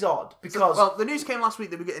 Now, this is odd, because... Well, the news came last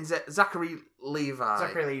week that we're getting Zachary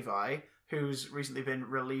Levi. Who's recently been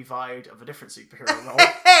relieved of a different superhero role.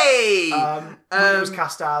 Hey! Was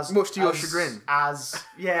cast as... Much to your chagrin.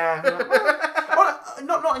 Yeah. Well,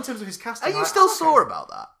 not in terms of his casting. Are you still sore about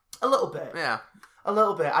that? A little bit. Yeah. A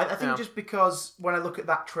little bit. I think just because when I look at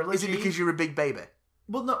that trilogy... Is it because you're a big baby?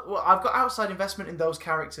 Well, no. Well, I've got outside investment in those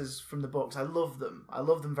characters from the books. I love them. I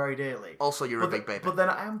love them very dearly. Also, you're a big baby. But then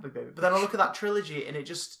I am a big baby. But then I look at that trilogy, and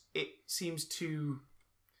it seems too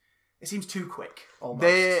quick.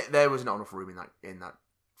 Almost. There was not enough room in that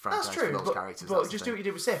franchise for those characters. But just do what you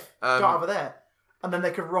did with Sif. Go over there, and then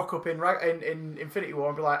they could rock up in Infinity War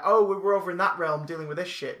and be like, "Oh, we're over in that realm dealing with this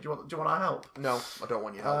shit. Do you want our help?" No, I don't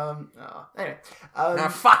want your help. Anyway, now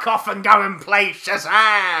fuck off and go and play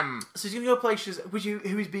Shazam. So he's gonna go play Shazam,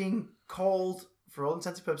 who is being called, for all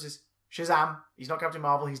intents and purposes, Shazam. He's not Captain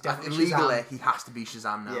Marvel. He's definitely Shazam. Legally, he has to be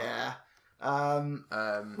Shazam now. Yeah.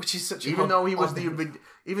 Which is such even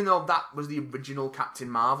though that was the original Captain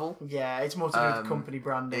Marvel. Yeah, it's more to do with company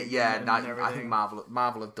branding. I think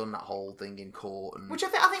Marvel have done that whole thing in court, which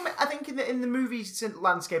I think in the movie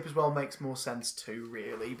landscape as well makes more sense too,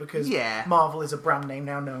 really, because Marvel is a brand name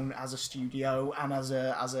now known as a studio and as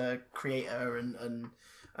a creator and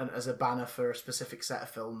as a banner for a specific set of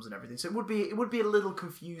films and everything. So it would be a little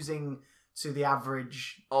confusing to the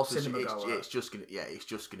average cinema goer. It's just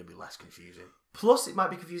gonna be less confusing. Plus, it might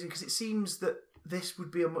be confusing because it seems that this would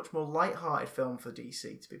be a much more light-hearted film for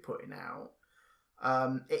DC to be putting out.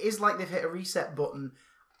 It is like they've hit a reset button.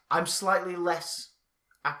 I'm slightly less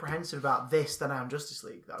apprehensive about this than I am Justice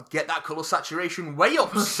League, though. Get that colour saturation way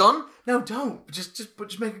up, son. No, don't. Just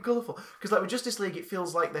make it colourful. Because like with Justice League, it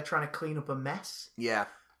feels like they're trying to clean up a mess. Yeah.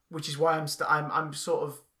 Which is why I'm sort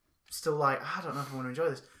of still like, I don't know if I want to enjoy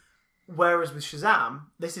this. Whereas with Shazam,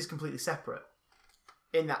 this is completely separate.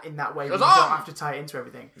 In that way, we don't have to tie it into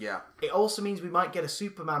everything. Yeah. It also means we might get a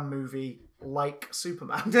Superman movie like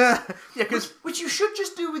Superman. Yeah, because which you should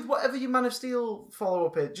just do with whatever your Man of Steel follow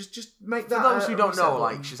up is. Just make that. For those who don't know,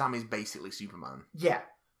 button. like Shazam is basically Superman. Yeah.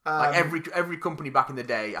 Like every company back in the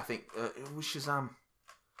day, I think it was Shazam.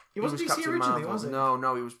 It wasn't DC Captain originally, Marvel. was it?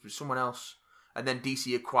 No, he was someone else. And then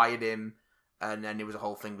DC acquired him, and then there was a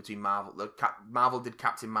whole thing between Marvel. Marvel did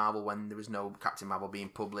Captain Marvel when there was no Captain Marvel being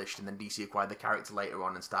published, and then DC acquired the character later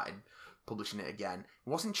on and started publishing it again. It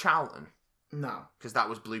wasn't Charlton. No, because that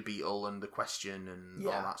was Blue Beetle and The Question and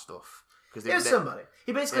all that stuff. Because it was somebody.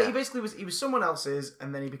 He basically was someone else's,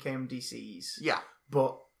 and then he became DC's. Yeah,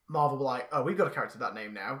 but Marvel were like, "Oh, we've got a character with that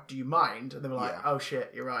name now. Do you mind?" And they were like, "Oh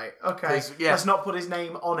shit, you're right. Okay, let's not put his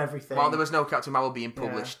name on everything." While there was no Captain Marvel being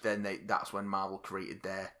published, then that's when Marvel created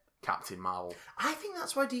their Captain Marvel. I think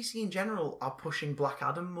that's why DC in general are pushing Black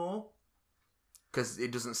Adam more, because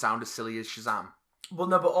it doesn't sound as silly as Shazam. Well,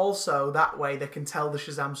 no, but also that way they can tell the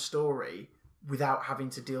Shazam story without having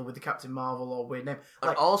to deal with the Captain Marvel or weird name.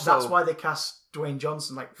 Like, also, that's why they cast Dwayne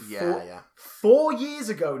Johnson 4 years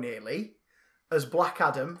ago nearly as Black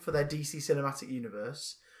Adam for their DC Cinematic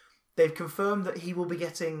Universe. They've confirmed that he will be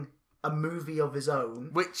getting a movie of his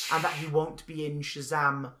own, and that he won't be in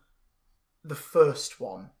Shazam, the first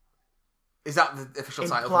one. Is that the official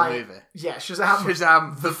title of the movie? Yeah,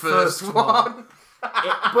 Shazam the first one.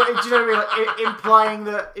 But do you know what I mean?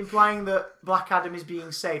 Like, implying that Black Adam is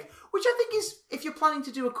being saved, which I think is, if you're planning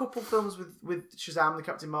to do a couple films with Shazam, the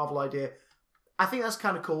Captain Marvel idea, I think that's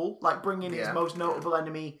kind of cool. Like, bring in his most notable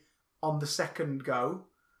enemy on the second go.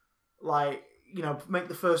 Like, you know, make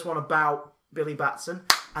the first one about Billy Batson,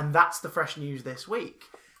 and that's the fresh news this week.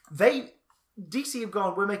 DC have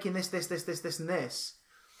gone, we're making this, and this.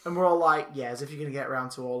 And we're all like, yeah, as if you're going to get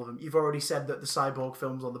around to all of them. You've already said that the Cyborg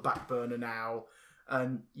film's on the back burner now.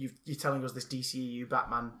 And you're telling us this DCEU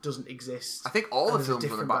Batman doesn't exist. I think all the films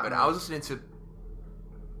on the back burner. I was listening to...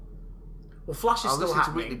 Well, Flash is still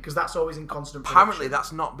happening, because that's always in constant production. Apparently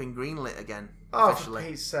that's not been greenlit again. Oh, for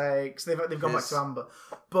Pete's sakes. They've gone back to Amber.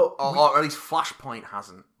 But or at least Flashpoint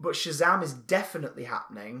hasn't. But Shazam is definitely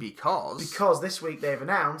happening. Because this week they've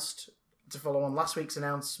announced, to follow on last week's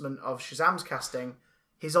announcement of Shazam's casting,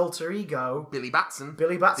 his alter ego... Billy Batson.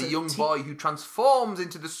 The young boy who transforms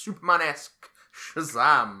into the Superman-esque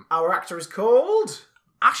Shazam. Our actor is called...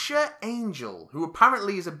 Asher Angel, who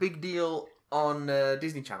apparently is a big deal on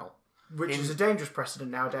Disney Channel. Which is a dangerous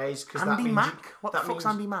precedent nowadays. Andy Mack? What the fuck's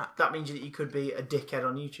Andy Mack? That means that you could be a dickhead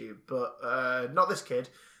on YouTube. But not this kid.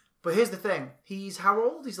 But here's the thing. He's how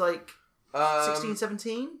old? He's like 16,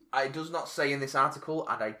 17? It does not say in this article,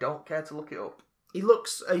 and I don't care to look it up. He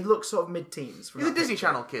looks sort of mid-teens. He's a Disney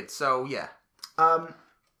Channel kid, so yeah.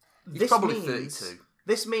 He's probably 32.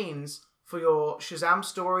 This means for your Shazam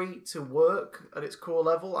story to work at its core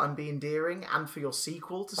level and be endearing, and for your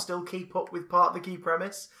sequel to still keep up with part of the key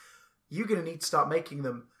premise, you're going to need to start making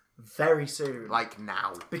them very soon. Like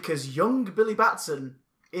now. Because young Billy Batson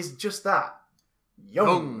is just that.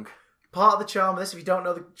 Young. Part of the charm of this, if you don't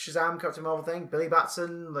know the Shazam Captain Marvel thing, Billy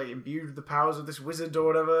Batson, like, imbued with the powers of this wizard or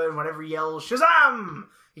whatever, and whenever he yells, Shazam!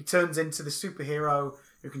 He turns into the superhero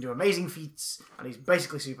who can do amazing feats, and he's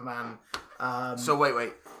basically Superman. So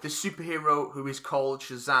wait. The superhero who is called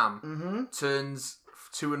Shazam turns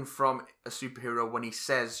to and from a superhero when he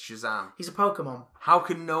says Shazam. He's a Pokemon.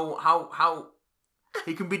 How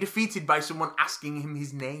he can be defeated by someone asking him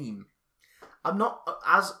his name? I'm not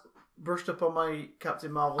as brushed up on my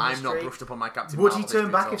Captain Marvel history. I'm not brushed up on my Captain Marvel. Would he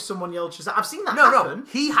turn back if someone yelled Shazam? I've seen that happen. No,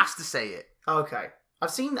 he has to say it. Okay. I've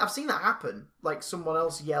seen that happen. Like, someone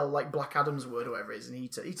else yell, like, Black Adam's word or whatever it is, and he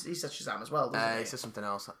says Shazam as well, doesn't he? He says something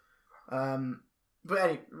else.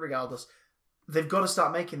 But regardless, they've got to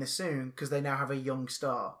start making this soon, because they now have a young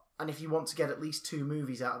star. And if you want to get at least 2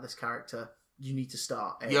 movies out of this character, you need to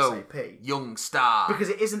start ASAP. Young star. Because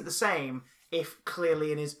it isn't the same if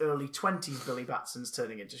clearly in his early 20s Billy Batson's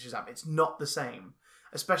turning into Shazam. It's not the same.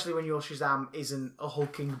 Especially when your Shazam isn't a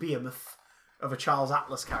hulking behemoth of a Charles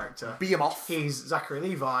Atlas character. Behemoth. He's Zachary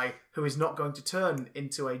Levi, who is not going to turn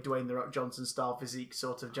into a Dwayne The Rock Johnson style physique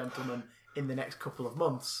sort of gentleman in the next couple of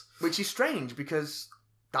months. Which is strange, because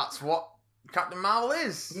that's what Captain Marvel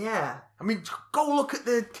is. Yeah. I mean, go look at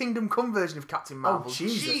the Kingdom Come version of Captain Marvel. Oh,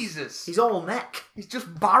 Jesus. He's all neck. He's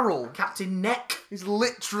just barrel. Captain Neck. He's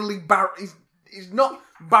literally barrel. He's not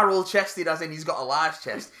barrel-chested as in he's got a large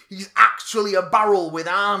chest. He's actually a barrel with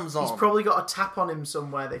arms on. He's probably got a tap on him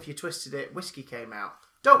somewhere that if you twisted it, whiskey came out.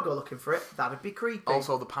 Don't go looking for it. That'd be creepy.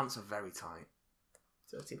 Also, the pants are very tight.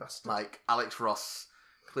 Dirty bastard. Like, Alex Ross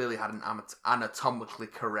clearly had an anatomically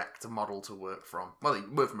correct model to work from. Well, he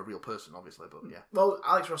worked from a real person, obviously, but yeah. Well,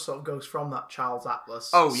 Alex Ross sort of goes from that Charles Atlas.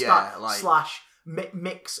 Oh, yeah. Slash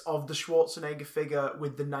mix of the Schwarzenegger figure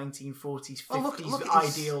with the 1940s, 50s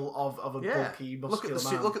ideal of a bulky, muscular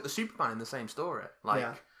man. Look at the Superman in the same story.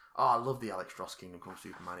 I love the Alex Ross Kingdom Come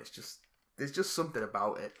Superman. There's just something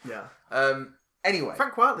about it. Yeah. Anyway,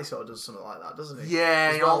 Frank Whiteley sort of does something like that, doesn't he?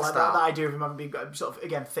 Yeah, that idea of him having being sort of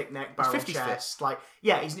again thick neck, barrel chest. Like,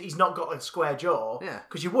 he's not got a square jaw. Yeah,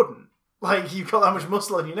 because you wouldn't. Like, you've got that much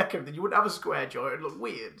muscle in your neck, and you wouldn't have a square jaw. It'd look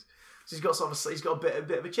weird. So he's got a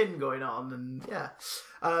bit of a chin going on, and yeah.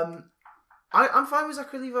 I'm fine with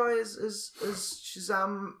Zachary Levi as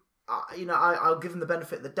Shazam. I'll give him the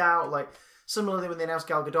benefit of the doubt. Like, similarly when they announced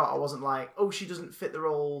Gal Gadot, I wasn't like, oh, she doesn't fit the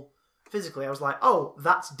role physically. I was like, oh,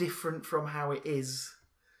 that's different from how it is.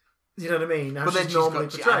 You know what I mean? But then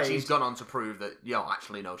she's gone on to prove that,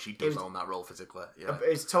 actually, no, she does own that role physically. Yeah.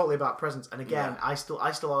 It's totally about presence. And again, I still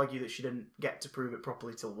argue that she didn't get to prove it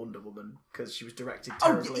properly till Wonder Woman because she was directed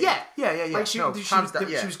terribly. Yeah. Like she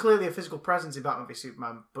was clearly a physical presence in Batman v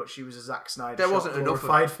Superman, but she was a Zack Snyder. There wasn't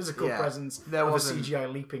enough physical presence of a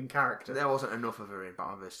CGI leaping character. There wasn't enough of her in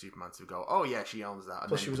Batman v Superman to go, oh yeah, she owns that. And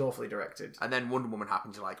Plus, she was awfully directed. And then Wonder Woman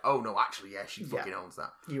happened to like, oh no, actually, yeah, she fucking owns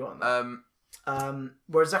that. You own that.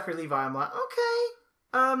 Whereas Zachary Levi, I'm like,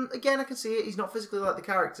 okay. Again, I can see it. He's not physically like the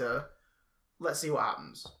character. Let's see what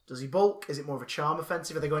happens. Does he bulk? Is it more of a charm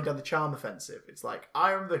offensive? Are they going down the charm offensive? It's like,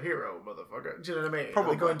 I am the hero, motherfucker. Do you know what I mean?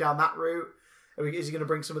 Probably. Are they going down that route? Is he going to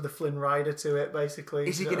bring some of the Flynn Rider to it, basically?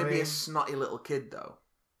 Is he going to be a snotty little kid, though?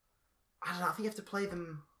 I don't know. I think you have to play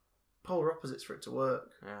them polar opposites for it to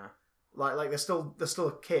work. Yeah. Like they're still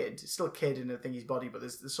a kid. It's still a kid in his body, but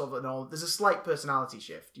there's sort of there's a slight personality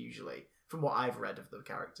shift usually from what I've read of the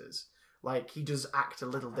characters. Like he does act a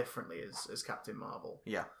little differently as Captain Marvel.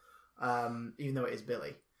 Yeah. Even though it is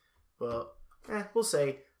Billy, but we'll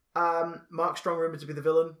see. Mark Strong rumored to be the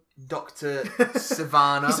villain. Dr.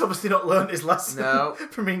 Savannah. He's obviously not learned his lesson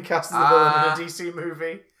from being cast as the villain in a DC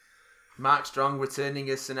movie. Mark Strong returning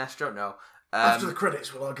as Sinestro. No. After the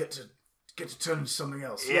credits, will I get to turn into something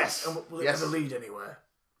else? Yes. And will it ever lead anywhere?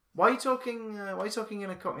 Why are you talking in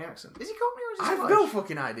a Cockney accent? Is he Cockney or is he Scottish? I have no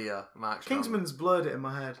fucking idea, Mark Strong. Kingsman's blurred it in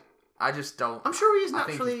my head. I just don't. I'm sure he is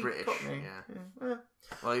naturally I think he's British. Cockney. Yeah.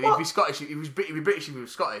 Well, he'd be Scottish. He'd be British if he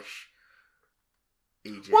was Scottish.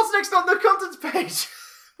 Egypt. What's next on the contents page?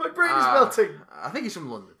 My brain is melting. I think he's from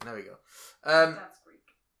London. There we go. That's Greek.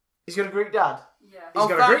 He's got a Greek dad. Yeah. He's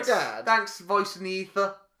got a Greek dad. Thanks, voice in the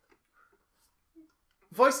ether.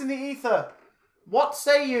 Voice in the ether. What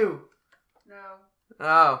say you? No.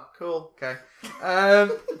 Oh, cool. Okay.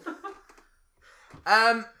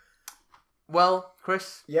 Well,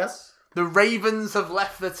 Chris. Yes? The Ravens have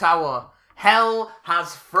left the tower. Hell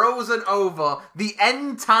has frozen over. The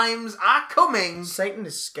end times are coming. Satan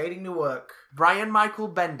is skating to work. Brian Michael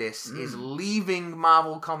Bendis is leaving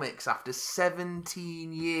Marvel Comics after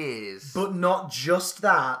 17 years. But not just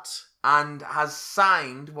that. And has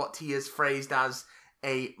signed what he has phrased as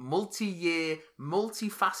a multi-year,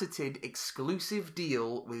 multifaceted exclusive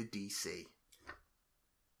deal with DC.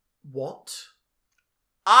 What?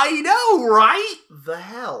 I know, right? The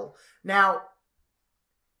hell? Now,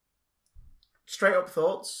 straight up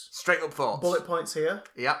thoughts. Bullet points here.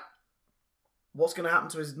 Yep. What's going to happen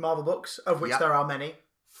to his Marvel books, of which there are many.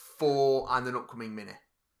 4 and an upcoming mini.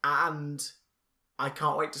 And I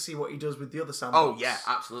can't wait to see what he does with the other Sam Oh, books. yeah,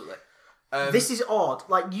 absolutely. This is odd.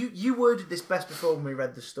 Like, you worded this best before when we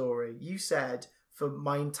read the story. You said, for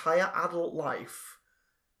my entire adult life,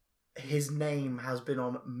 his name has been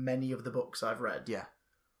on many of the books I've read. Yeah.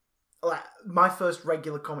 Like, my first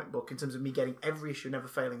regular comic book, in terms of me getting every issue never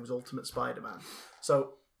failing, was Ultimate Spider-Man.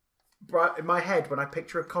 So, in my head, when I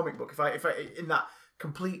picture a comic book, if I in that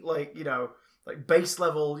complete, like base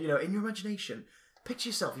level, in your imagination, picture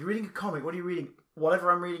yourself, you're reading a comic, what are you reading?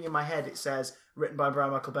 Whatever I'm reading in my head, it says, written by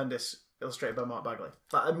Brian Michael Bendis, illustrated by Mark Bagley.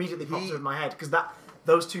 That immediately pops up in my head, because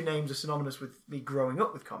those two names are synonymous with me growing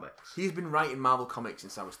up with comics. He's been writing Marvel Comics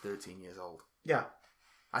since I was 13 years old. Yeah.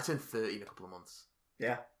 I turned 30 in a couple of months.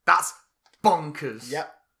 Yeah. That's bonkers.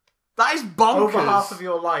 Yep. That is bonkers. Over half of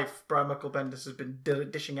your life, Brian Michael Bendis has been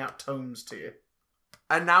dishing out tomes to you.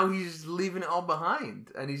 And now he's leaving it all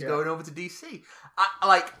behind, and he's going over to DC.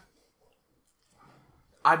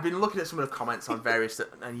 I've been looking at some of the comments on various...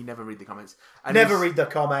 and you never read the comments. And read the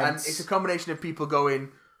comments. And it's a combination of people going,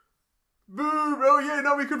 boo, oh yeah,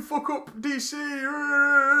 now we can fuck up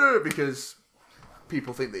DC, because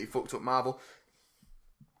people think that he fucked up Marvel.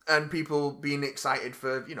 And people being excited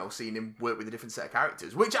for, seeing him work with a different set of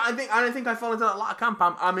characters. Which I think I fall into that latter camp.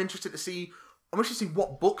 I'm interested to see...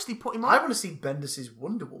 what books they put him on. I want to see Bendis'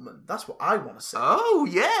 Wonder Woman. That's what I want to see. Oh,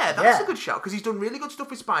 yeah. That's a good shout. Because he's done really good stuff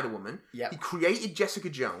with Spider-Woman. Yeah. He created Jessica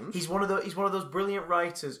Jones. He's one of those brilliant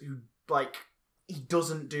writers who, he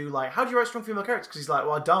doesn't do like, how do you write strong female characters? Because he's like,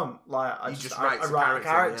 well, I don't. Like, I write a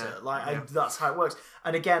character. Yeah. Like, that's how it works.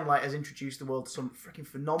 And again, like, has introduced the world to some freaking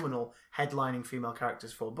phenomenal headlining female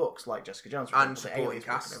characters for books, like Jessica Jones, and supporting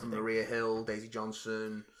cast from Maria Hill, Daisy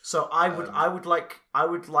Johnson. So I would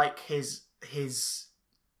like his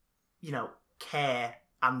care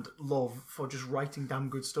and love for just writing damn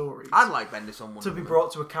good stories. I'd like Bendis on one to be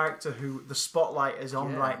brought to a character who the spotlight is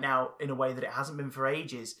on right now in a way that it hasn't been for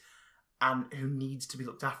ages, and who needs to be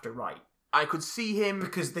looked after right. I could see him...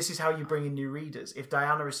 Because this is how you bring in new readers. If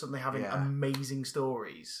Diana is suddenly having amazing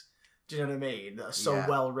stories, do you know what I mean, that are so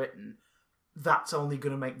well written, that's only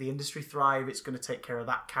going to make the industry thrive. It's going to take care of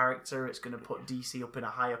that character. It's going to put DC up in a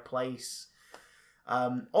higher place.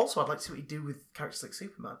 Also, I'd like to see what you do with characters like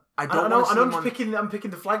Superman. I know I'm picking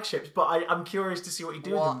the flagships, but I'm curious to see what you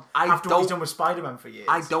do with them after what he's done with Spider-Man for years.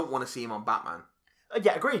 I don't want to see him on Batman.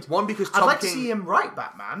 Yeah, agreed. One, because I'd like to see him write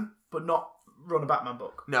Batman, but not run a Batman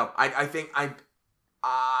book. No, I think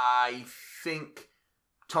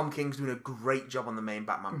Tom King's doing a great job on the main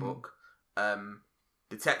Batman book.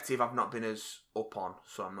 Detective, I've not been as up on,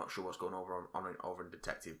 so I'm not sure what's going over in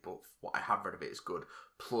Detective, but what I have read of it is good.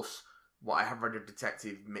 Plus, what I have read of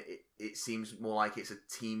Detective, it seems more like it's a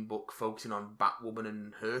team book focusing on Batwoman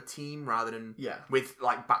and her team, rather than with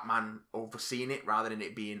like Batman overseeing it, rather than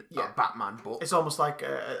it being a Batman book. It's almost like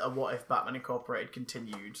a What If Batman Incorporated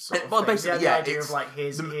continued sort of well, thing. basically, the idea of like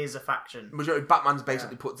here's a faction. Majority Batman's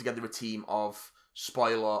basically put together a team of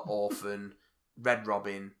Spoiler, Orphan, Red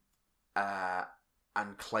Robin,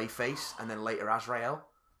 and Clayface, and then later Azrael,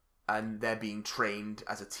 and they're being trained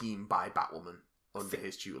as a team by Batwoman under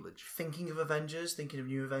his tutelage. Thinking of Avengers, thinking of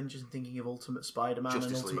New Avengers, and thinking of Ultimate Spider-Man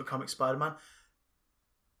Justice and Ultimate League. Comic Spider-Man.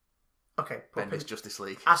 Okay, Bendis Justice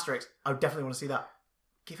League. Asterisk. I definitely want to see that.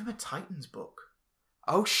 Give him a Titans book.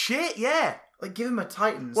 Oh shit! Yeah. Like, give him a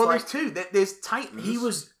Titans. Well, like, there's two. There's Titans. He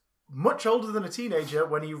was much older than a teenager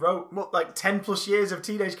when he wrote like 10 plus years of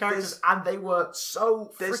teenage characters, and they were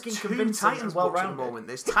so freaking convincing Titans and well-rounded. At the moment.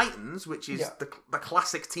 There's Titans, which is the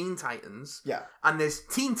classic Teen Titans. Yeah. And there's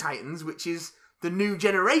Teen Titans, which is the new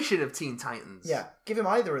generation of Teen Titans. Yeah. Give him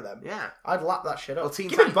either of them. Yeah. I'd lap that shit up. Well,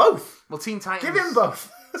 Give him both. Well, Teen Titans. Give him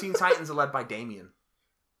both. Teen Titans are led by Damian.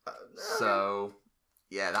 So,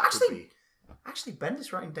 yeah, that could be... Actually,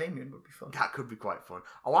 Bendis writing Damian would be fun. That could be quite fun.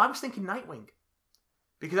 Oh, I was thinking Nightwing.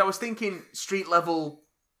 Because I was thinking street level,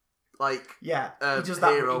 like... Yeah, he does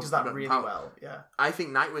that really well, yeah. I think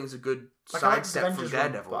Nightwing's a good sidestep from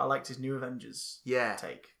Daredevil. But I liked his New Avengers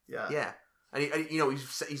take. Yeah. Yeah. And he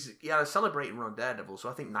had a celebrating run on Daredevil, so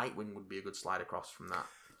I think Nightwing would be a good slide across from that.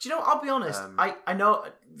 Do you know, I'll be honest, I know,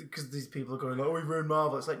 because these people are going, oh, we ruined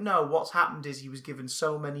Marvel. It's like, no, what's happened is he was given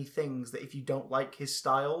so many things that if you don't like his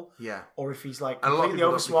style, or if he's like completely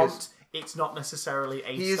overswamped, it's not necessarily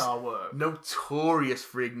a star work. Notorious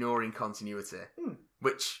for ignoring continuity,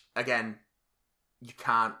 which, again, you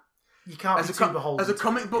can't. You can't be too beholden. As a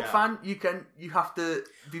comic book fan, you have to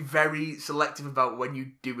be very selective about when you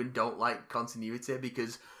do and don't like continuity,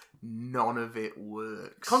 because none of it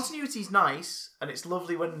works. Continuity's nice, and it's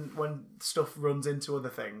lovely when stuff runs into other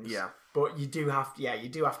things. Yeah, but you do have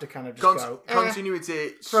to kind of just go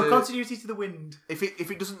continuity. Throw continuity to the wind. If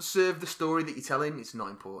it doesn't serve the story that you're telling, it's not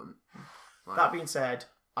important. Like, that being said,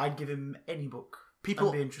 I'd give him any book.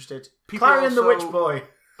 I'd be interested. People Clarion the Witch Boy.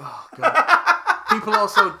 Oh god.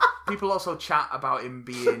 People also chat about him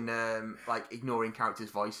being like ignoring characters'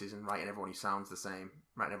 voices and writing everyone who sounds the same.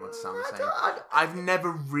 Writing everyone to sound the same. I've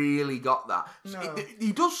never really got that. No.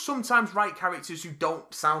 He does sometimes write characters who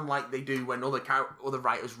don't sound like they do when other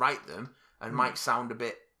writers write them, and might sound a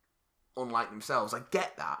bit unlike themselves. I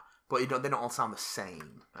get that, but they don't all sound the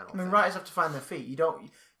same. I mean, writers have to find their feet.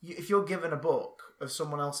 If you're given a book of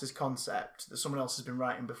someone else's concept that someone else has been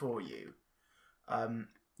writing before you,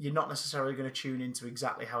 you're not necessarily going to tune into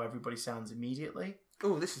exactly how everybody sounds immediately.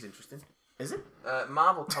 Oh, this is interesting. Is it?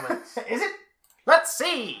 Marvel comments. Is it? Let's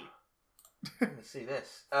see. Let's see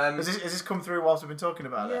this. Has this come through whilst we've been talking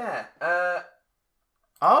about it? Yeah.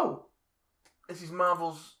 This is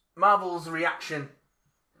Marvel's reaction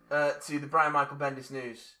to the Brian Michael Bendis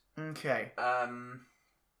news. Okay.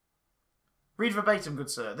 Read verbatim, good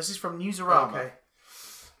sir. This is from Newsarama.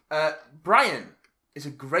 Okay. Brian is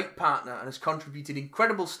a great partner and has contributed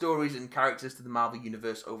incredible stories and characters to the Marvel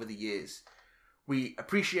Universe over the years. We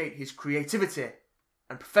appreciate his creativity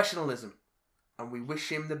and professionalism, and we wish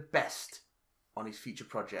him the best on his future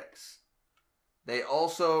projects. They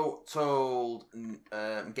also told,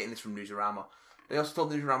 I'm getting this from Newsarama, they also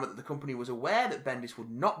told Newsarama that the company was aware that Bendis would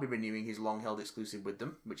not be renewing his long-held exclusive with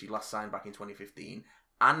them, which he last signed back in 2015,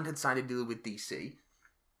 and had signed a deal with DC.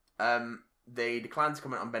 they declined to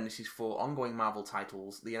comment on Bendis' 4 ongoing Marvel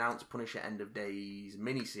titles, the announced Punisher End of Days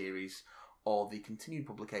miniseries, or the continued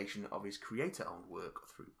publication of his creator-owned work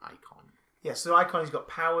through Icon. Yeah, so Icon, he's got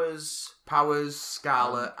Powers,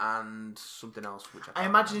 Scarlet, and something else, which I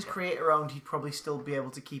imagine his creator-owned, he'd probably still be able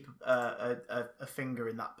to keep a finger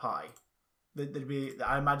in that pie.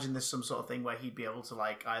 I imagine there's some sort of thing where he'd be able to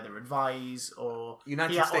like either advise or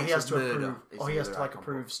United States he has to Murder approve, or he has to like Icon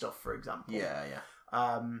approve book. stuff, for example. Yeah.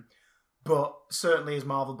 But certainly his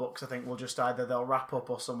Marvel books, I think, will just either they'll wrap up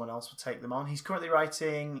or someone else will take them on. He's currently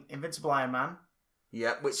writing Invincible Iron Man.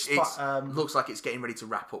 Yeah, which looks like it's getting ready to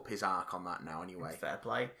wrap up his arc on that now anyway. Fair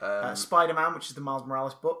play. Spider-Man, which is the Miles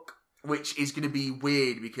Morales book. Which is going to be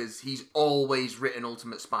weird because he's always written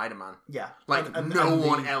Ultimate Spider-Man. Yeah. Like, no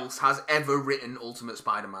one else has ever written Ultimate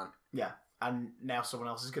Spider-Man. Yeah. And now someone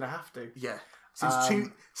else is going to have to. Yeah.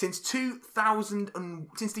 Since 2000 and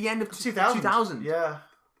since the end of 2000. Yeah.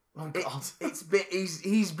 Oh God!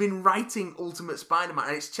 He's been writing Ultimate Spider-Man,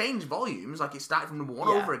 and it's changed volumes. Like it started from number 1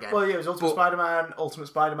 over again. Well, yeah, it was Ultimate Spider-Man,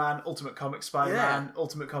 Ultimate Comics Spider-Man,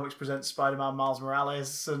 Ultimate Comics presents Spider-Man Miles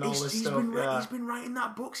Morales, and all this stuff. He's been writing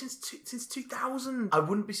that book since 2000. I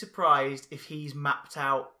wouldn't be surprised if he's mapped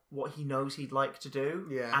out what he knows he'd like to do,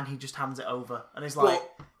 and he just hands it over, and he's like,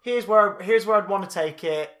 "Here's where I'd want to take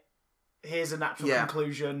it. Here's a natural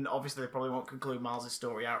conclusion." Obviously, they probably won't conclude Miles'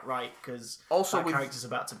 story outright because that character's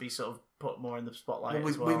about to be sort of put more in the spotlight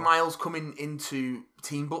as well. With Miles coming into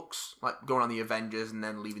team books, like going on the Avengers and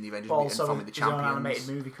then leaving the Avengers and forming the Champions. An animated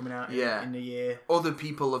movie coming out in a year. Other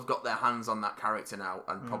people have got their hands on that character now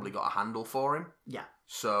and probably got a handle for him. Yeah.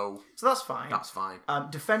 So that's fine. That's fine.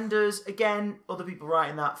 Defenders, again, other people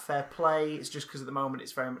writing that, fair play. It's just because at the moment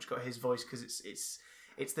it's very much got his voice because it's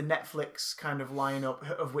the Netflix kind of lineup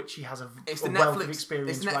of which he has a wealth of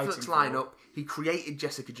experience. It's the Netflix lineup. He created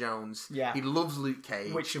Jessica Jones. Yeah. He loves Luke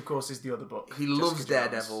Cage. Which, of course, is the other book. He loves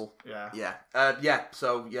Daredevil. Yeah.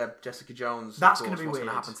 So, Jessica Jones. That's going to be weird. What's going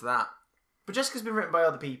to happen to that? But Jessica's been written by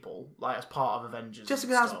other people, like as part of Avengers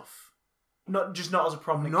Jessica and stuff. Not as a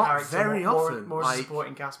prominent character. Not very often. More as a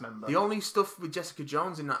supporting cast member. The only stuff with Jessica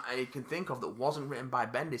Jones in that I can think of that wasn't written by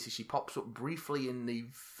Bendis is she pops up briefly in the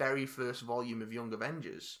very first volume of Young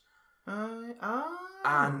Avengers.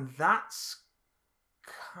 And that's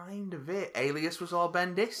kind of it. Alias was all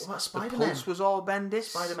Bendis. What about Spider-Man? The Pulse was all Bendis.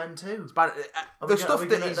 Spider-Man 2. Is that going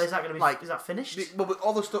to be? Is that finished?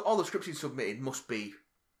 All the scripts he submitted must be.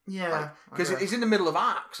 Yeah, because he's in the middle of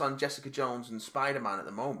arcs on Jessica Jones and Spider-Man at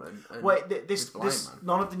the moment. Wait, this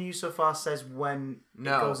none of the news so far says when it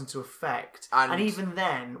goes into effect, and even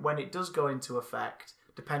then, when it does go into effect,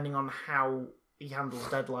 depending on how he handles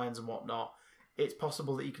deadlines and whatnot, it's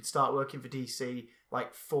possible that he could start working for DC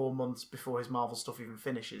like 4 months before his Marvel stuff even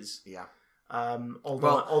finishes. Yeah.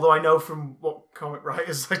 Although I know from what comic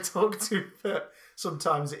writers I talk to that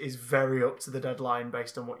sometimes it is very up to the deadline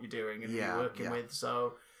based on what you're doing and who you're working with.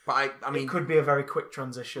 So. But I mean, it could be a very quick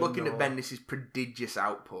transition. Looking at Bendis' prodigious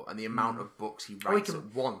output and the amount of books he writes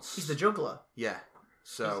at once, he's the juggler. Yeah,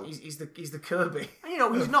 so he's the Kirby.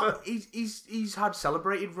 And, he's not. He's had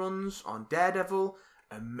celebrated runs on Daredevil,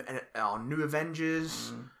 on New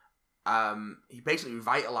Avengers. He basically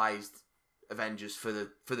revitalized Avengers for the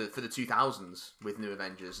 2000s with New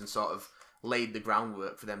Avengers and sort of laid the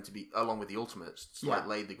groundwork for them to be, along with the Ultimates,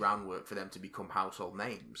 laid the groundwork for them to become household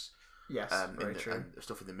names. Yes, very true. And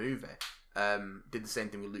stuff in the movie. Did the same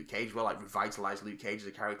thing with Luke Cage as well, like revitalised Luke Cage as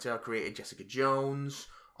a character, created Jessica Jones,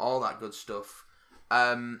 all that good stuff.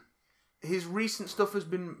 His recent stuff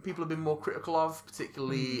people have been more critical of,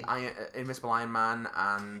 particularly Invincible Iron Man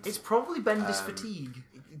and... It's probably Bendis fatigue.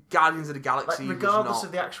 Guardians of the Galaxy. Regardless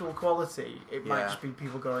of the actual quality, it might just be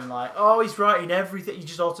people going like, oh, he's writing everything. You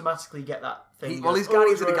just automatically get that thing. His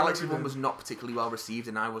Guardians of the Galaxy one was not particularly well received,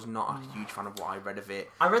 and I was not a huge fan of what I read of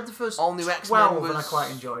it. I read the first All New 12 and I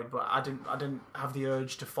quite enjoyed, but I didn't have the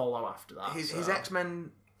urge to follow after that. His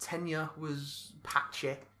X-Men tenure was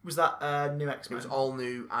patchy. Was that New X-Men? It was all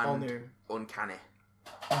new and uncanny.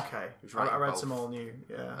 Okay. I read some all new,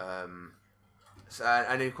 yeah.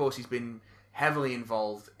 And of course he's been heavily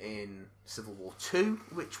involved in Civil War 2,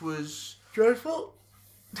 which was... dreadful?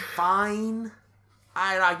 Fine.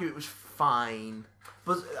 I'd argue it was fine.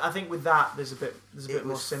 But I think with that, there's a bit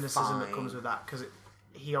more cynicism that comes with that, because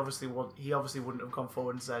he obviously wouldn't have gone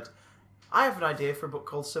forward and said, I have an idea for a book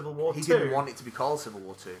called Civil War 2. He didn't want it to be called Civil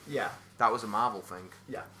War 2. Yeah. That was a Marvel thing.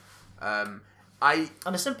 Yeah. And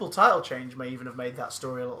a simple title change may even have made that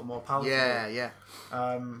story a little more palatable. Yeah.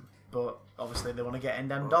 But obviously they want to get in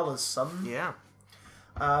them dollars, son. Yeah.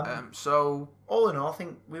 So all in all, I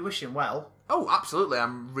think we wish him well. Oh, absolutely.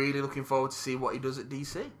 I'm really looking forward to see what he does at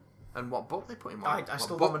DC. And what book they put him I on?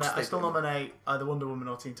 still nominate either Wonder Woman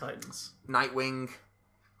or Teen Titans. Nightwing.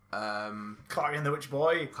 Clarion the Witch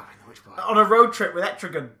Boy. Clarion the Witch Boy. On a road trip with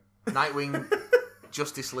Etrigan. Nightwing.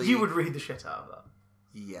 Justice League. You would read the shit out of that.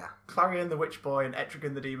 Yeah. Clarion the Witch Boy and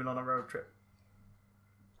Etrigan the Demon on a road trip.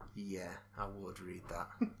 Yeah, I would read that.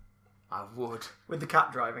 I would. With the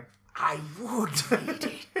cat driving. I would read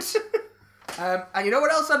it. And you know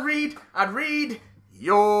what else I'd read? I'd read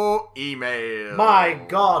your email. My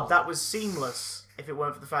God, that was seamless. If it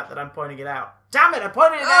weren't for the fact that I'm pointing it out. Damn it, I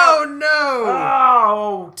pointed it out! Oh, No!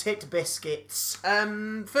 Oh, tit biscuits.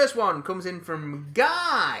 First one comes in from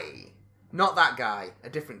Guy. Not that guy, a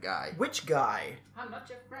different guy. Which guy? I'm not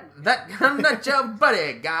your friend. I'm not your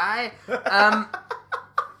buddy, Guy.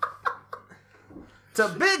 To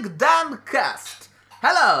Big Dan Cast.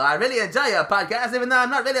 Hello, I really enjoy your podcast, even though I'm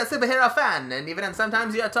not really a superhero fan, and even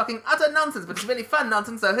sometimes you're talking utter nonsense, but it's really fun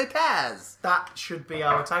nonsense, so who cares? That should be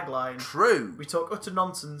our tagline. True. We talk utter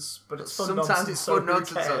nonsense, but it's fun Sometimes nonsense, it's so fun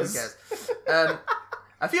nonsense, who so cares? who cares?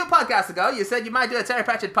 A few podcasts ago, you said you might do a Terry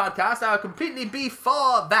Pratchett podcast. I would completely be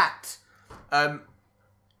for that. A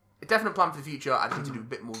definite plan for the future. I just need to do a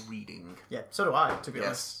bit more reading. Yeah, so do I, to be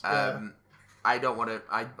honest. I don't want to.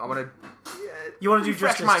 I want to. You want to do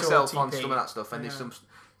refresh justice myself to on TP. some of that stuff, and there's some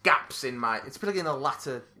gaps in my. It's particularly in the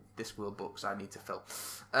latter Discworld books I need to fill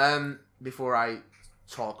before I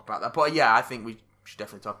talk about that. But yeah, I think we should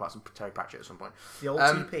definitely talk about some Terry Pratchett at some point. The old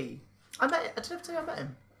TP. I did ever tell you I met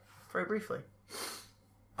him very briefly.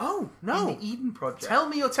 Oh no! In the Eden Project. Tell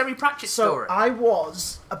me your Terry Pratchett So story. I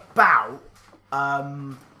was about, I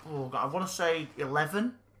want to say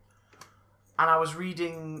 11, and I was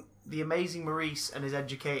reading The Amazing Maurice and His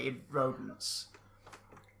Educated Rodents.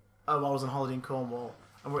 I was on holiday in Cornwall,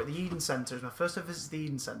 and we're at the Eden Centre. It was my first ever visit to the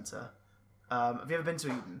Eden Centre. Have you ever been to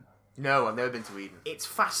Eden? No, I've never been to Eden. It's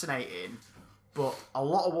fascinating, but a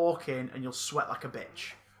lot of walking and you'll sweat like a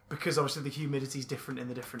bitch. Because obviously the humidity's different in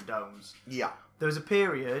the different domes. Yeah. There was a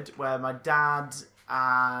period where my dad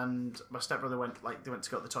and my stepbrother went to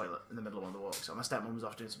go to the toilet in the middle of one of the walks. So my stepmom was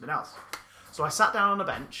off doing something else. So I sat down on a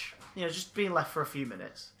bench, just being left for a few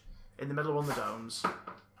minutes in the middle of one of the domes,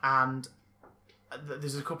 and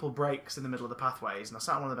there's a couple of breaks in the middle of the pathways, and I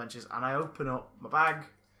sat on one of the benches, and I open up my bag,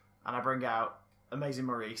 and I bring out Amazing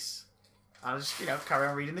Maurice, and I just, carry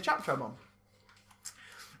on reading the chapter I'm on.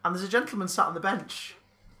 And there's a gentleman sat on the bench,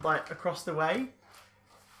 across the way,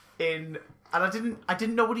 and I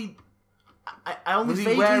didn't know what he... I only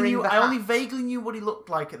vaguely knew what he looked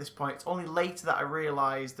like at this point. It's only later that I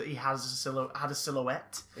realised that he had a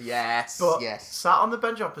silhouette. Yes, but yes. Sat on the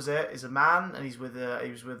bench opposite is a man, and he was with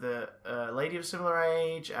a lady of a similar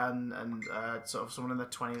age, and sort of someone in their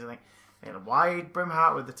 20s, I think. He had a wide brim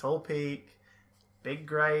hat with a tall peak, big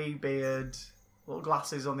grey beard, little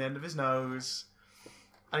glasses on the end of his nose.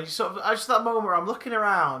 And just that moment where I'm looking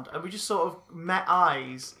around, and we just sort of met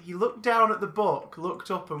eyes. He looked down at the book, looked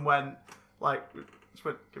up, and went, just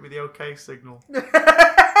went, give me the okay signal. Oh!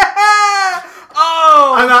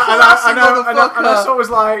 And I sort of was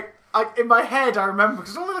in my head, I remember,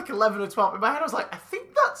 because it was only 11 or 12, in my head I was like, I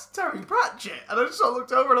think that's Terry Pratchett. And I just sort of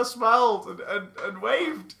looked over and I smiled and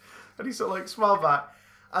waved. And he sort of smiled back.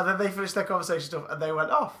 And then they finished their conversation stuff, and they went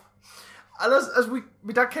off. And as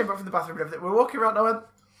my dad came back from the bathroom and everything, we were walking around, and I went,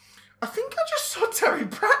 I think I just saw Terry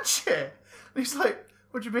Pratchett. And he's like,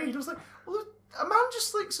 what do you mean? I was like, well, a man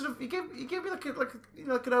just he gave me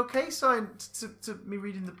an okay sign to me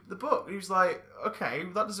reading the book. And he was like, okay,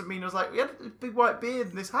 that doesn't mean. I was like, he had a big white beard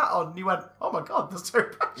and this hat on. And he went, oh my God, that's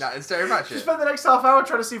Terry Pratchett. That is Terry Pratchett. We spent the next half hour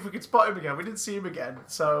trying to see if we could spot him again. We didn't see him again.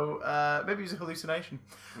 So maybe it was a hallucination.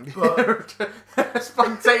 But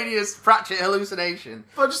spontaneous Pratchett hallucination.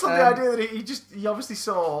 But I just love the idea that he obviously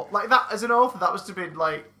saw, that as an author, that was to be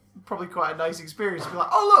probably quite a nice experience to be like,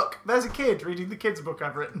 oh look, there's a kid reading the kids book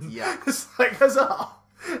I've written. Yeah. It's huzzah.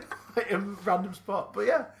 In a random spot. But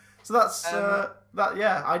yeah. So that's that.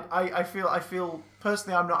 Yeah, I feel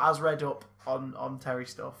personally I'm not as read up on Terry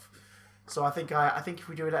stuff. So I think if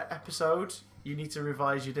we do an episode, you need to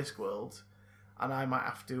revise your Discworld, and I might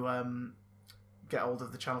have to get hold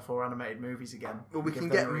of the Channel 4 animated movies again. Well, we can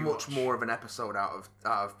get much more of an episode out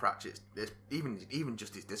of Pratchett, even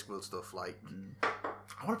just his Discworld stuff.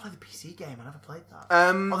 I want to play the PC game. I never played that.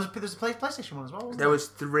 There's a PlayStation one as well. There was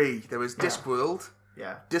 3. There was Discworld.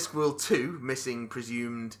 Yeah. Discworld 2, missing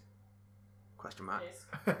presumed question mark.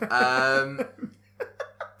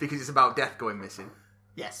 Because it's about death going missing.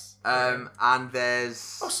 Yes. And there's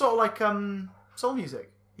sort of like soul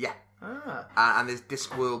music. Yeah. Ah. And there's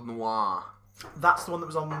Discworld Noir. That's the one that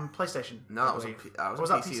was on PlayStation. No, that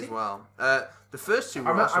was on PC as well. The first two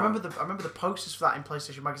were I remember the posters for that in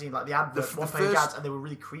PlayStation Magazine, like the adverts, one-page ads, and they were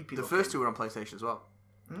really creepy. The first two were on PlayStation as well.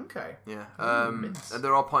 Okay. Yeah. And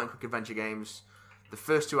they're all point-and-click adventure games. The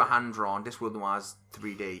first two are hand-drawn. Discworld Noir is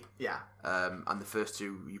 3D. Yeah. And the first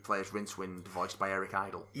two you play as Rincewind, voiced by Eric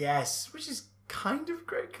Idle. Yes, which is kind of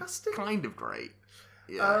great casting. Kind of great.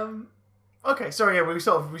 Yeah. Okay, sorry, yeah, we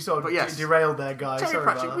sort of derailed there, guys. Terry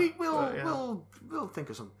Pratchett, we'll think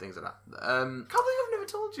of some things like that. Can't believe I've never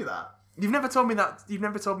told you that. You've never told me that. You've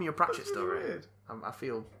never told me your Pratchett That's really story. weird.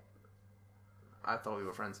 I thought we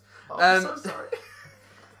were friends. Oh, I'm so sorry.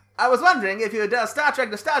 I was wondering if you would do a Star Trek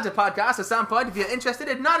Nostalgia podcast at some point. If you're interested,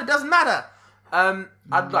 if not, it doesn't matter.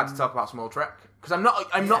 I'd like to talk about some old Trek because I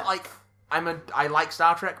like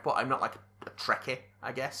Star Trek, but I'm not like a Trekkie,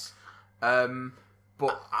 I guess.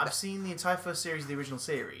 But I've seen the entire first series of the original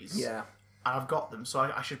series. Yeah. And I've got them, so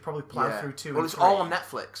I should probably plow through 2 Well, and it's 3. all on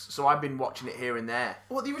Netflix, so I've been watching it here and there.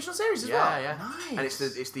 What, the original series as well? Yeah. Nice.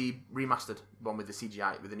 And it's the remastered one with the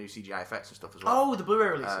CGI, with the new CGI effects and stuff as well. Oh, the Blu-ray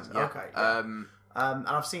releases. Yeah. Okay. Yeah. And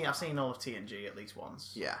I've seen all of TNG at least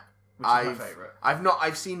once. Yeah. Which is my favourite.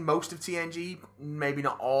 I've seen most of TNG, maybe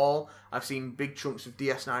not all. I've seen big chunks of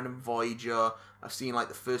DS9 and Voyager. I've seen like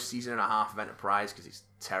the first season and a half of Enterprise because it's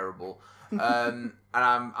terrible. And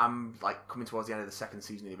I'm like coming towards the end of the second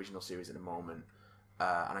season of the original series at the moment.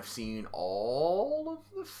 And I've seen all of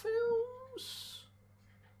the films.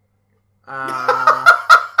 I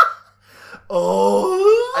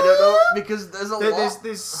don't know because there's a lot.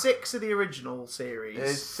 There's 6 of the original series.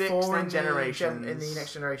 There's 6 4 in Generations. in the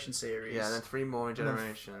Next Generation series. Yeah, and then 3 more in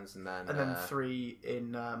Generations, and then 3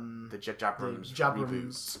 in the Jabrams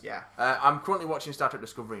reboot. Yeah. I'm currently watching Star Trek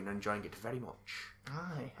Discovery and enjoying it very much.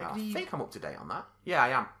 Aye. I think I'm up to date on that. Yeah, I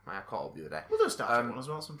am. I caught up the other day. We'll do a Star Trek one as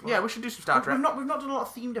well. Some point. Yeah, we should do some Star Trek. We've not done a lot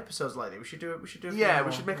of themed episodes lately. We should do it. We should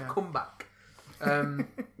make a comeback.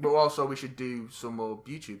 But also we should do some more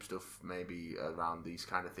YouTube stuff maybe around these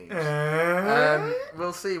kind of themes.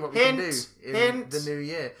 We'll see what we can do in the new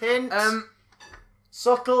year. Hint.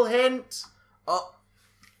 Subtle hint. Oh.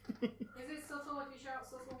 Is it subtle if you shout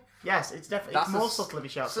subtle? Yes, it's definitely more subtle if you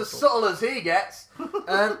shout subtle. As subtle as he gets.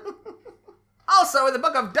 Also, in the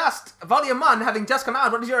Book of Dust, Volume 1, having just come out,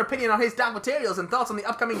 what is your opinion on his Dark Materials and thoughts on the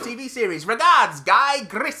upcoming TV series? Regards, Guy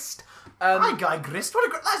Grist. Hi, Guy Grist.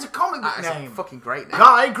 That's a comic book name. That's a fucking great name.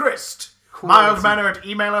 Guy Grist. Mild-mannered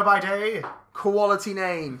emailer by day. Quality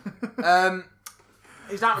name.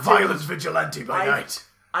 His Dark Materials. Violence vigilante by night.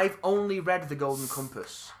 I've only read The Golden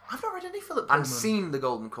Compass. I've not read any Philip Pullman. And seen The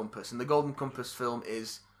Golden Compass, and The Golden Compass film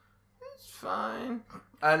is... It's fine.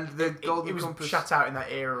 And the Golden Compass... It was shut out in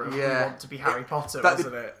that era of we want to be Harry Potter,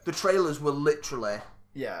 wasn't it? The trailers were literally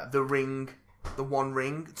the ring, the One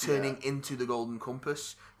Ring, turning into the Golden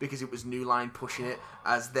Compass because it was New Line pushing it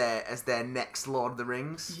as their next Lord of the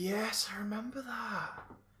Rings. Yes, I remember that.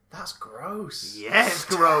 That's gross. Yes,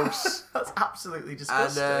 gross. That's absolutely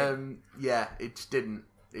disgusting. And it just didn't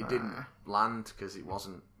land because it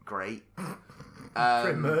wasn't great.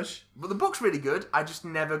 Pretty much. But the book's really good. I just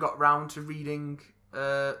never got round to reading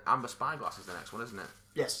Amber Spyglass is the next one, isn't it?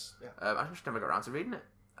 Yes. Yeah. I just never got around to reading it.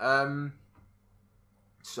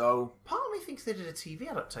 So part of me thinks they did a TV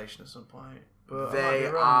adaptation at some point, but they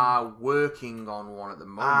are working on one at the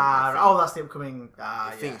moment. That's the upcoming.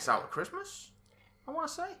 I think it's out at Christmas. I want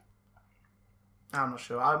to say. I'm not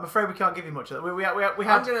sure. I'm afraid we can't give you much of that.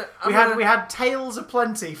 We had tales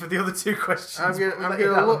aplenty for the other 2 questions. I'm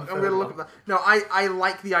gonna look at that. No, I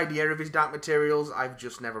like the idea of his Dark Materials. I've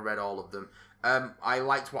just never read all of them. I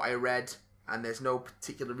liked what I read, and there's no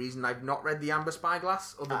particular reason I've not read the Amber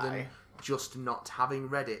Spyglass other than just not having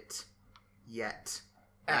read it yet.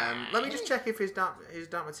 Let me just check if his Dark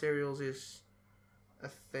Materials is a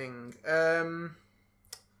thing. Oh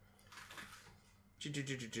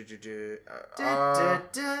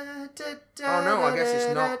no, I guess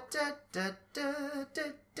it's not.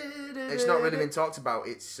 It's not really been talked about.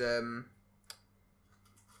 It's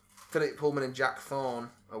Philip Pullman and Jack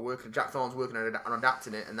Thorne are working. Jack Thorne's working on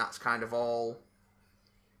adapting it, and that's kind of all.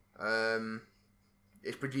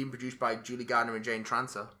 It's being produced by Julie Gardner and Jane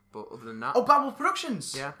Tranter, but other than that, Babel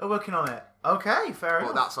Productions are working on it. Okay, fair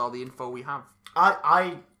enough. But that's all the info we have.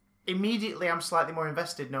 I immediately am slightly more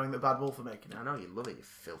invested knowing that Bad Wolf are making it. I know you love it, you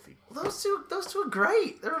filthy. Well, those two are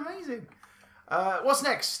great. They're amazing. What's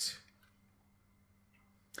next?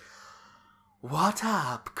 What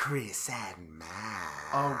up, Chris and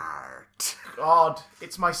Matt? Oh God,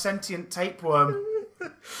 it's my sentient tapeworm.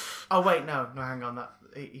 Oh wait, no, hang on. That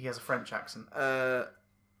he has a French accent.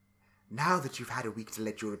 Now that you've had a week to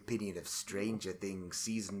let your opinion of Stranger Things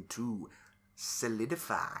Season 2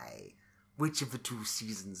 solidify, which of the two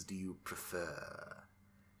seasons do you prefer?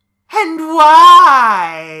 And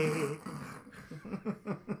why?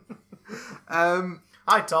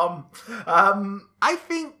 Hi, Tom. I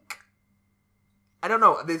think... I don't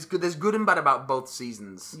know. There's good and bad about both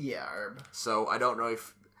seasons. Yeah, Herb. So I don't know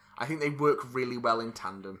if... I think they work really well in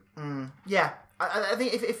tandem. Yeah. I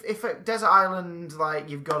think if at Desert Island, like,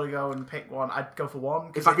 you've got to go and pick one, I'd go for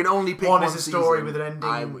one. If I can only pick one is a story season, with an ending.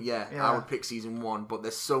 I would pick season 1, but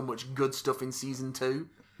there's so much good stuff in season 2.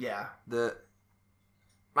 Yeah. That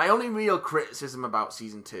my only real criticism about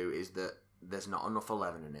season 2 is that there's not enough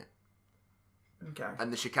 11 in it. Okay.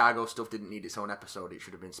 And the Chicago stuff didn't need its own episode. It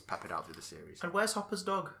should have been peppered out through the series. And where's Hopper's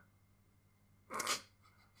dog?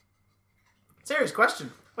 Serious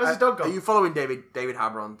question. Where's his dog gone? Are you following David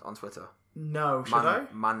Harbour on Twitter? No, should I?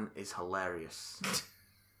 Man is hilarious.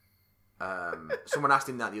 Someone asked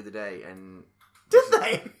him that the other day, and did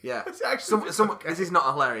they? Yeah. It's actually okay. This is not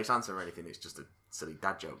a hilarious answer or anything. It's just a silly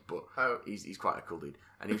dad joke, but he's quite a cool dude.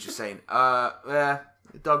 And he was just saying, the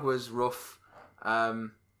dog was rough.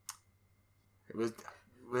 It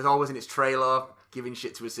was always in its trailer, giving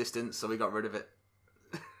shit to assistants, so we got rid of it.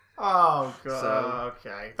 Oh god.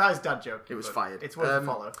 Okay, that is dad joke. It was fired. It's worth a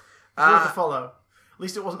follow. It's worth a follow. At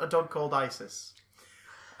least it wasn't a dog called Isis.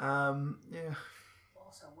 Yeah.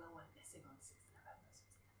 Also, Will went missing on 6th November.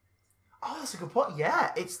 Oh, that's a good point.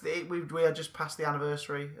 Yeah, we are just past the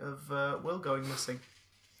anniversary of Will going missing.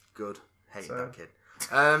 Good. Hate that kid.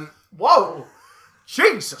 Whoa!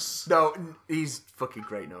 Jesus! No, he's fucking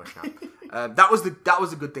great, Noah Schnapp. That was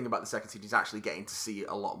the good thing about the second season, is actually getting to see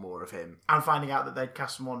a lot more of him. And finding out that they'd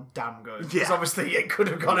cast someone damn good. Yeah. Because obviously it could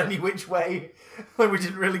have gone any which way. Like, we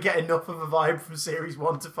didn't really get enough of a vibe from Series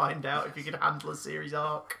 1 to find out if you could handle a series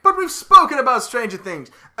arc. But we've spoken about Stranger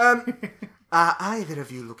Things. Are either of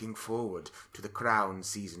you looking forward to The Crown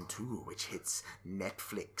Season 2, which hits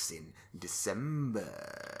Netflix in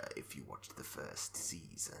December, if you watched the first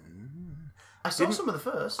season? I saw some of the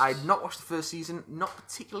first. I'd not watched the first season, not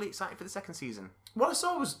particularly excited for the second season. What I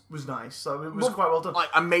saw was nice, so it was quite well done. Like,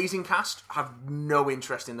 amazing cast, have no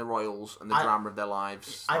interest in the royals and the drama of their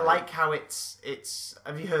lives. I like how it's.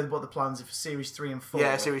 Have you heard what the plans are for Series 3 and 4?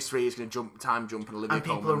 Yeah, Series 3 is going to time jump and Olivia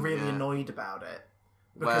Colman. And people are really annoyed about it.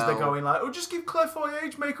 Because they're going like, just give Claire Foy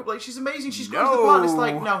age makeup. Like, she's amazing. She's great to the plan. It's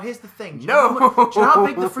like, no, here's the thing. Do you know how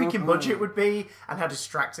big the freaking budget would be and how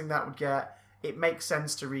distracting that would get? It makes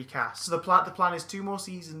sense to recast. So the plan is 2 more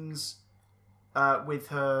seasons with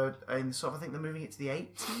her in sort of, I think they're moving it to the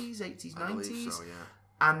 80s, 90s. I believe so, yeah.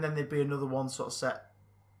 And then there'd be another one sort of set.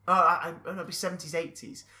 It'd be 70s,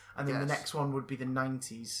 80s. And then the next one would be the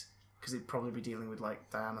 90s. Because it'd probably be dealing with, like,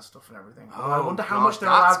 Diana stuff and everything. I wonder how much they're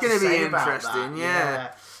allowed to say about that. That's going to be interesting,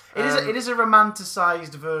 yeah. It is a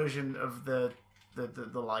romanticised version of the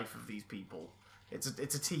life of these people. It's a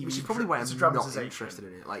TV. Which is probably why I'm not interested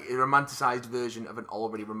in it. Like, a romanticised version of an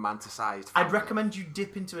already romanticised family. I'd recommend you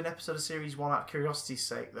dip into an episode of Series 1 out of curiosity's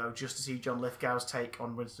sake, though, just to see John Lithgow's take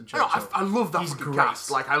on Winston Churchill. I love that fucking cast.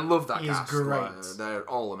 Like, I love that cast. He's great. They're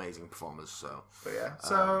all amazing performers, so... But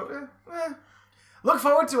yeah, look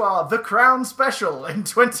forward to our The Crown special in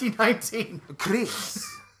 2019. Chris,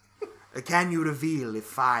 can you reveal if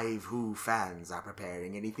 5 Who fans are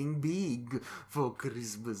preparing anything big for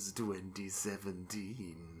Christmas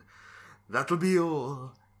 2017? That'll be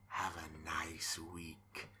all. Have a nice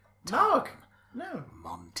week, Tom. No.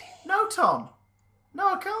 Monty. No, Tom.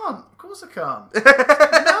 No, I can't. Of course I can't.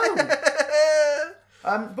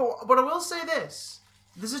 No. But I will say this.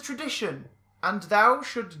 There's a tradition, and thou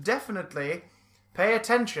should definitely... pay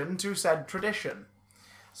attention to said tradition.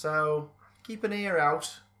 So, keep an ear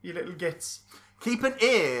out, you little gits. Keep an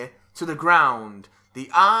ear to the ground, the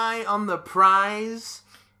eye on the prize,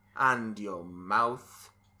 and your mouth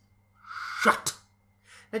shut.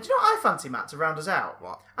 Now, do you know what I fancy, Matt, to round us out?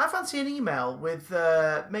 What? I fancy an email with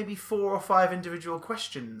maybe 4 or 5 individual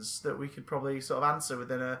questions that we could probably sort of answer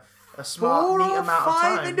within a smart, neat amount of time.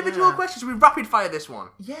 4 or 5 individual questions. We rapid fire this one.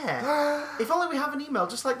 Yeah. If only we have an email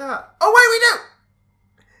just like that. Oh, wait, we do!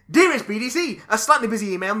 Dearest BDC, a slightly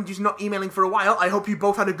busy email, just not emailing for a while. I hope you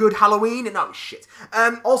both had a good Halloween. No, shit.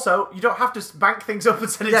 Also, you don't have to bank things up and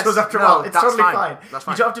send it to us after a while. It's totally fine. That's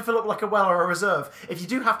fine. You don't have to fill up like a well or a reserve. If you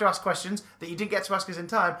do have to ask questions that you didn't get to ask us in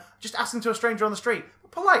time, just ask them to a stranger on the street,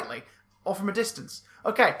 politely, or from a distance.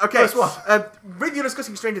 Okay, first one. With you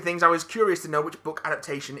discussing Stranger Things, I was curious to know which book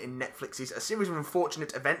adaptation in Netflix's A Series of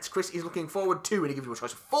Unfortunate Events Chris is looking forward to, and he gives you a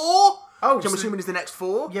choice of 4. Which I'm assuming is the next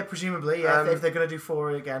 4. Yeah, presumably, yeah, if they're going to do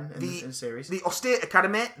 4 again in the series. The Austere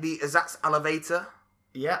Academy, the Ersatz Elevator,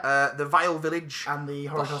 yeah, the Vile Village, and the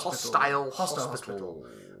Horrid Hostile Hospital.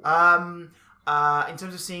 I In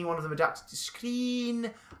terms of seeing one of them adapted to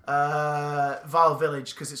screen, Vile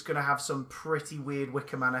Village, because it's going to have some pretty weird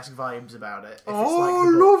Wicker Man-esque vibes about it. I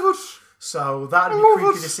love it. So that'd be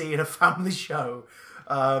creepy to see in a family show.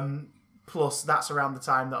 Plus, that's around the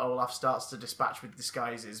time that Olaf starts to dispatch with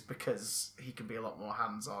disguises because he can be a lot more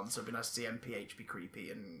hands-on. So it'd be nice to see MPH be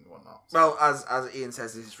creepy and whatnot. Well, as Ian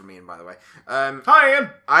says, this is from Ian, by the way. Hi,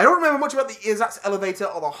 Ian! I don't remember much about the Izzat's elevator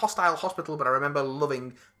or the hostile hospital, but I remember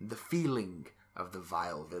loving the feeling of the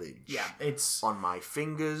Vile Village. Yeah, it's... on my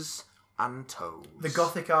fingers and toes. The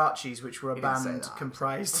Gothic Archies, which were a didn't say band that.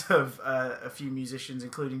 comprised of a few musicians,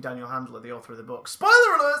 including Daniel Handler, the author of the book.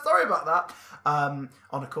 Spoiler alert! Sorry about that. On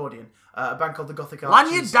accordion. A band called the Gothic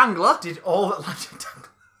Archies. Lanyard Dangler Did all the... Lanyard Dangler.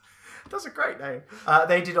 That's a great name.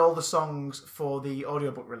 They did all the songs for the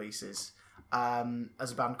audiobook releases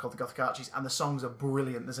as a band called the Gothic Archies, and the songs are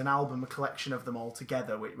brilliant. There's an album, a collection of them all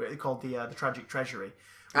together, called the Tragic Treasury.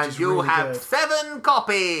 and you really have good. 7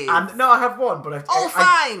 copies. And no, I have one, but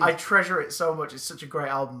fine. I treasure it so much. It's such a great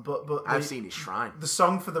album. But I've seen his shrine. The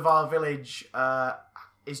song for the Vile Village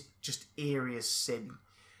is just eerie as sin.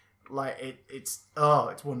 Like it's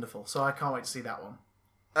wonderful. So I can't wait to see that one.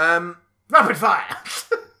 Rapid fire.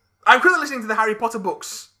 I'm currently listening to the Harry Potter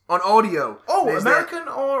books on audio. Oh, American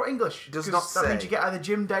or English? Does not say. That means you get either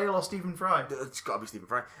Jim Dale or Stephen Fry. It's got to be Stephen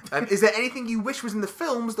Fry. Is there anything you wish was in the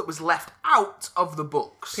films that was left out of the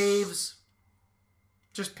books? Peeves.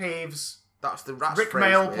 Just Peeves. That's Rick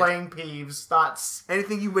Mayall playing Peeves. That's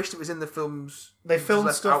anything you wish that was in the films. They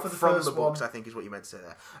filmed stuff for the from first the books. one. I think is what you meant to say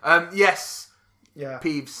there. Yes. Yeah.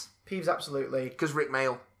 Peeves. Peeves, absolutely. Because Rick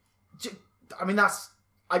Mayall. I mean, that's.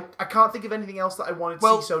 I can't think of anything else that I wanted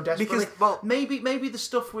to see so desperately. Because, maybe the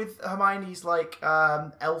stuff with Hermione's like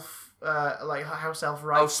elf, like house elf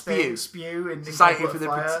rights Spew. Spew in Society for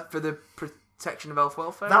the Protection of Elf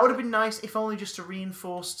Welfare. That would have been nice, if only just to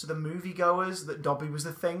reinforce to the moviegoers that Dobby was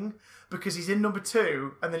the thing, because he's in number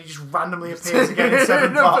 2 and then he just randomly appears again in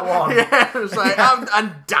 7 part 1. Yeah, it's like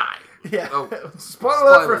and die. Yeah. Oh. Spoiler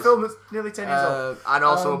alert for a film that's nearly 10 years old. And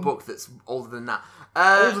also a book that's older than that.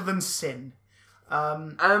 Older than Sin.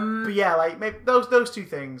 But yeah, like maybe those two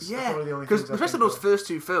things. Yeah, are probably the only things. because especially those first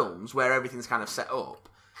 2 films where everything's kind of set up,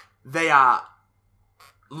 they are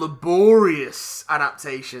laborious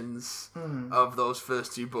adaptations of those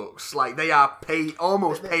first 2 books. Like they are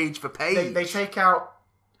almost page for page. They take out,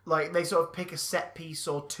 like they sort of pick a set piece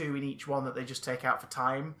or 2 in each one that they just take out for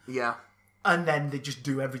time. Yeah, and then they just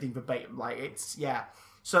do everything verbatim. Like it's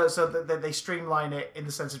So they streamline it in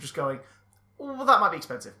the sense of just going, well, that might be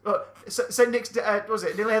expensive. So Nick's, was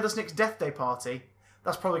it Nearly Headless Nick's Death Day Party?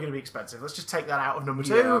 That's probably going to be expensive. Let's just take that out of number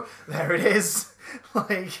 2. Yeah. There it is.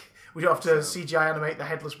 Like, we don't have to CGI animate the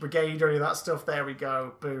Headless Brigade or any of that stuff. There we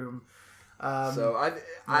go. Boom.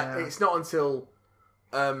 It's not until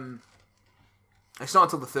the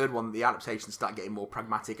 3rd one that the adaptations start getting more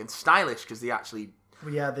pragmatic and stylish, because they actually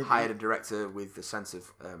hired a director with a sense of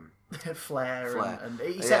flair. And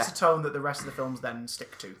he sets a tone that the rest of the films then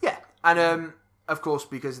stick to. Yeah. And, of course,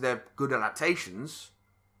 because they're good adaptations,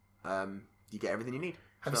 you get everything you need.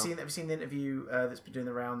 Have you seen the interview that's been doing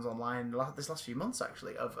the rounds online this last few months,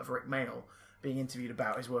 actually, of Rick Mayall being interviewed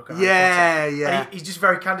about his work on Harry Potter? And he's just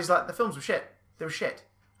very candid. He's like, the films were shit. They were shit.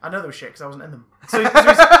 I know they were shit because I wasn't in them. So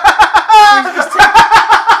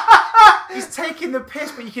he's taking the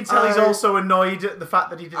piss, but you can tell he's also annoyed at the fact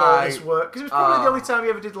that he did all this work. Because it was probably the only time he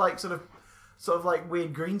ever did, like, sort of like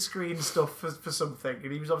weird green screen stuff for something,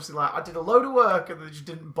 and he was obviously like, I did a load of work and they just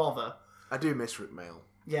didn't bother. I do miss Rick Mayall.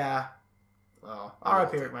 Yeah. Oh,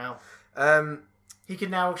 R.I.P. Rick Mayall. He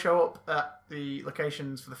can now show up at the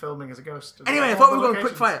locations for the filming as a ghost. Anyway, I thought we were going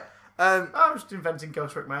quick fire. I'm just inventing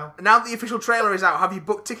Ghost Rick Mayall. Now that the official trailer is out, have you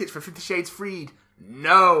booked tickets for 50 Shades Freed?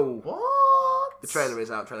 No. What? The trailer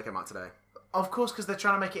is out. The trailer came out today. Of course, because they're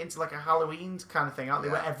trying to make it into like a Halloween kind of thing, aren't they?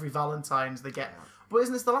 Where every Valentine's they get. Yeah. But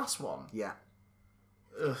isn't this the last one? Yeah.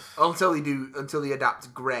 Ugh. Until they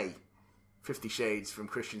adapt Grey, 50 Shades from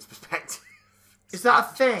Christian's perspective. Is that a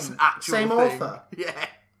thing? It's an actual Same thing. author? Yeah.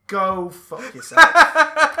 Go fuck yourself.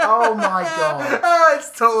 Oh my god.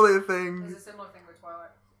 It's totally a thing. There's a similar thing with Twilight.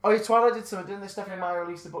 Oh yeah, Twilight did some. Didn't they? Stephanie Meyer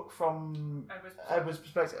released a book from Edward's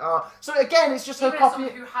perspective. So again, it's just Even her as copy.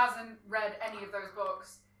 someone who hasn't read any of those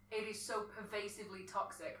books, it is so pervasively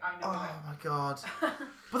toxic. I know. Oh my god.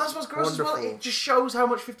 But that's what's gross Wonderful. as well. It just shows how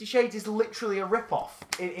much 50 Shades is literally a rip-off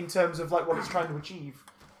in terms of like what it's trying to achieve.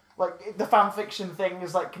 Like, the fan fiction thing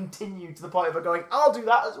is like continued to the point of her going, I'll do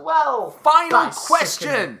that as well. Final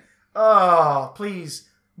question. Oh, please,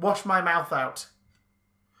 wash my mouth out.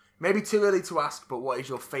 Maybe too early to ask, but what is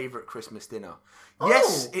your favourite Christmas dinner? Oh.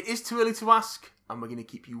 Yes, it is too early to ask, and we're going to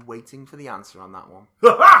keep you waiting for the answer on that one.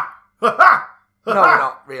 Ha ha! Ha ha! No, we're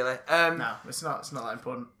not really. No, it's not that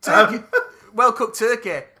important. Turkey, well cooked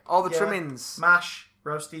turkey, all the Yeah. trimmings. Mash,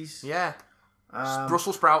 roasties. Yeah. Um,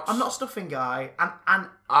 Brussels sprouts. I'm not a stuffing guy, and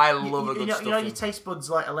I love a good stuffing. You know, your taste buds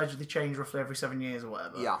like allegedly change roughly every 7 years or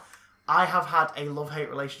whatever. Yeah. I have had a love-hate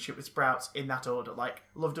relationship with sprouts in that order. Like,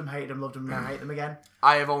 loved them, now hate them again.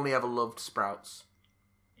 I have only ever loved sprouts.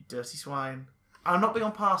 You dirty swine. And I'm not big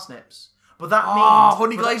on parsnips. But that means...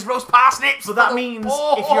 honey glazed roast parsnips! But that means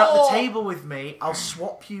if you're at the table with me, I'll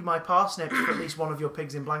swap you my parsnips for at least one of your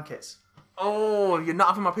pigs in blankets. Oh, you're not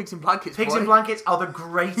having my pigs in blankets, Pigs boy. in blankets are the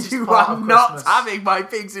greatest You part are of not Christmas. having my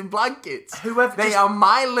pigs in blankets. Whoever They just- are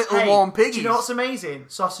my little Hey, warm piggies. do you know what's amazing?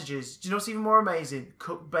 Sausages. Do you know what's even more amazing?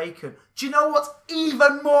 Cooked bacon. Do you know what's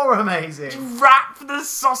even more amazing? Wrap the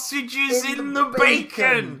sausages in the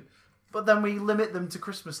bacon. But then we limit them to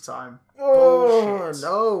Christmas time. Oh, Bullshit.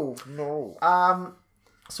 no.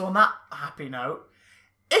 So on that happy note,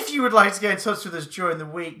 if you would like to get in touch with us during the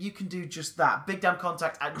week, you can do just that.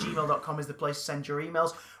 BigDamnContact@gmail.com is the place to send your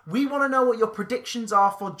emails. We want to know what your predictions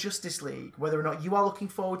are for Justice League, whether or not you are looking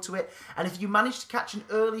forward to it. And if you manage to catch an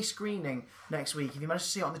early screening next week, if you manage to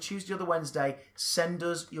see it on the Tuesday or the Wednesday, send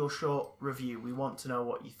us your short review. We want to know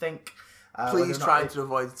what you think. Please try to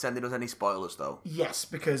avoid sending us any spoilers, though. Yes,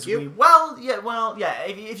 because Yep. If you're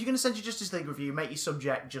going to send your Justice League review, make your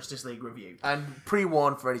subject Justice League review. And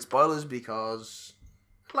pre-warn for any spoilers because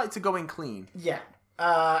I'd like to go in clean. Yeah.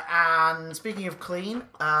 And speaking of clean,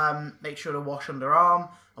 make sure to wash underarm.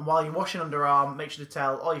 And while you're washing underarm, make sure to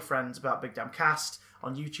tell all your friends about Big Damn Cast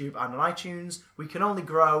on YouTube and on iTunes. We can only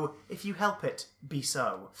grow if you help it be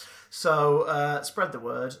so. So spread the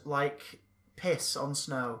word like piss on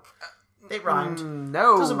snow. It rhymed.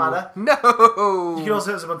 No. Doesn't matter. No. You can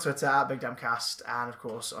also hit us up on Twitter at Big Damn Cast and of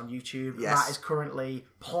course on YouTube. Yes. Matt is currently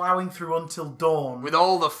ploughing through Until Dawn. With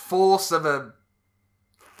all the force of a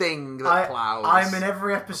thing that plows. I'm in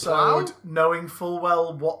every episode Plow? knowing full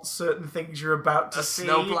well what certain things you're about to a see.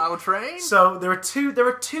 snowplow train. So there are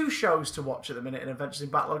two shows to watch at the minute in Adventures in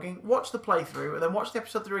Backlogging. Watch the playthrough and then watch the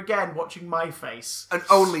episode through again, watching my face. And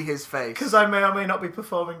only his face. Because I may or may not be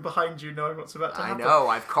performing behind you, knowing what's about to I happen. know,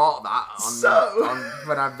 I've caught that So- on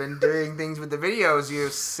when I've been doing things with the videos, you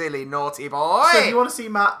silly naughty boy. So if you want to see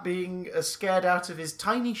Matt being scared out of his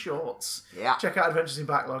tiny shorts, Yeah. check out Adventures in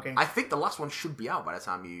Backlogging. I think the last one should be out by the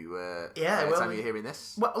time you Yeah, by the well, time you're hearing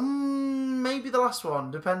this. Well, maybe the last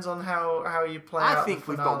one. Depends on how you play out I the think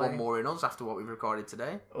we've got finale. one more in us after what we've recorded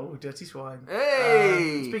today. Oh, dirty swine.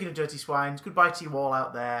 Hey! Speaking of dirty swines, goodbye to you all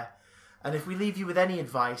out there. And if we leave you with any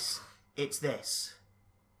advice, it's this.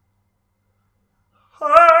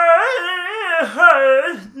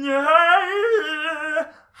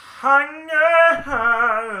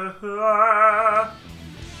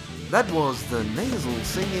 That was the nasal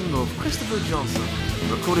singing of Christopher Johnson,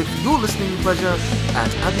 recorded for your listening pleasure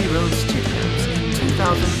at Abbey Road Studios in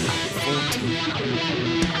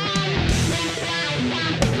 2014.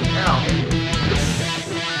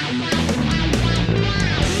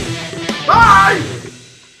 Bye!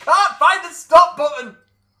 Can't find the stop button!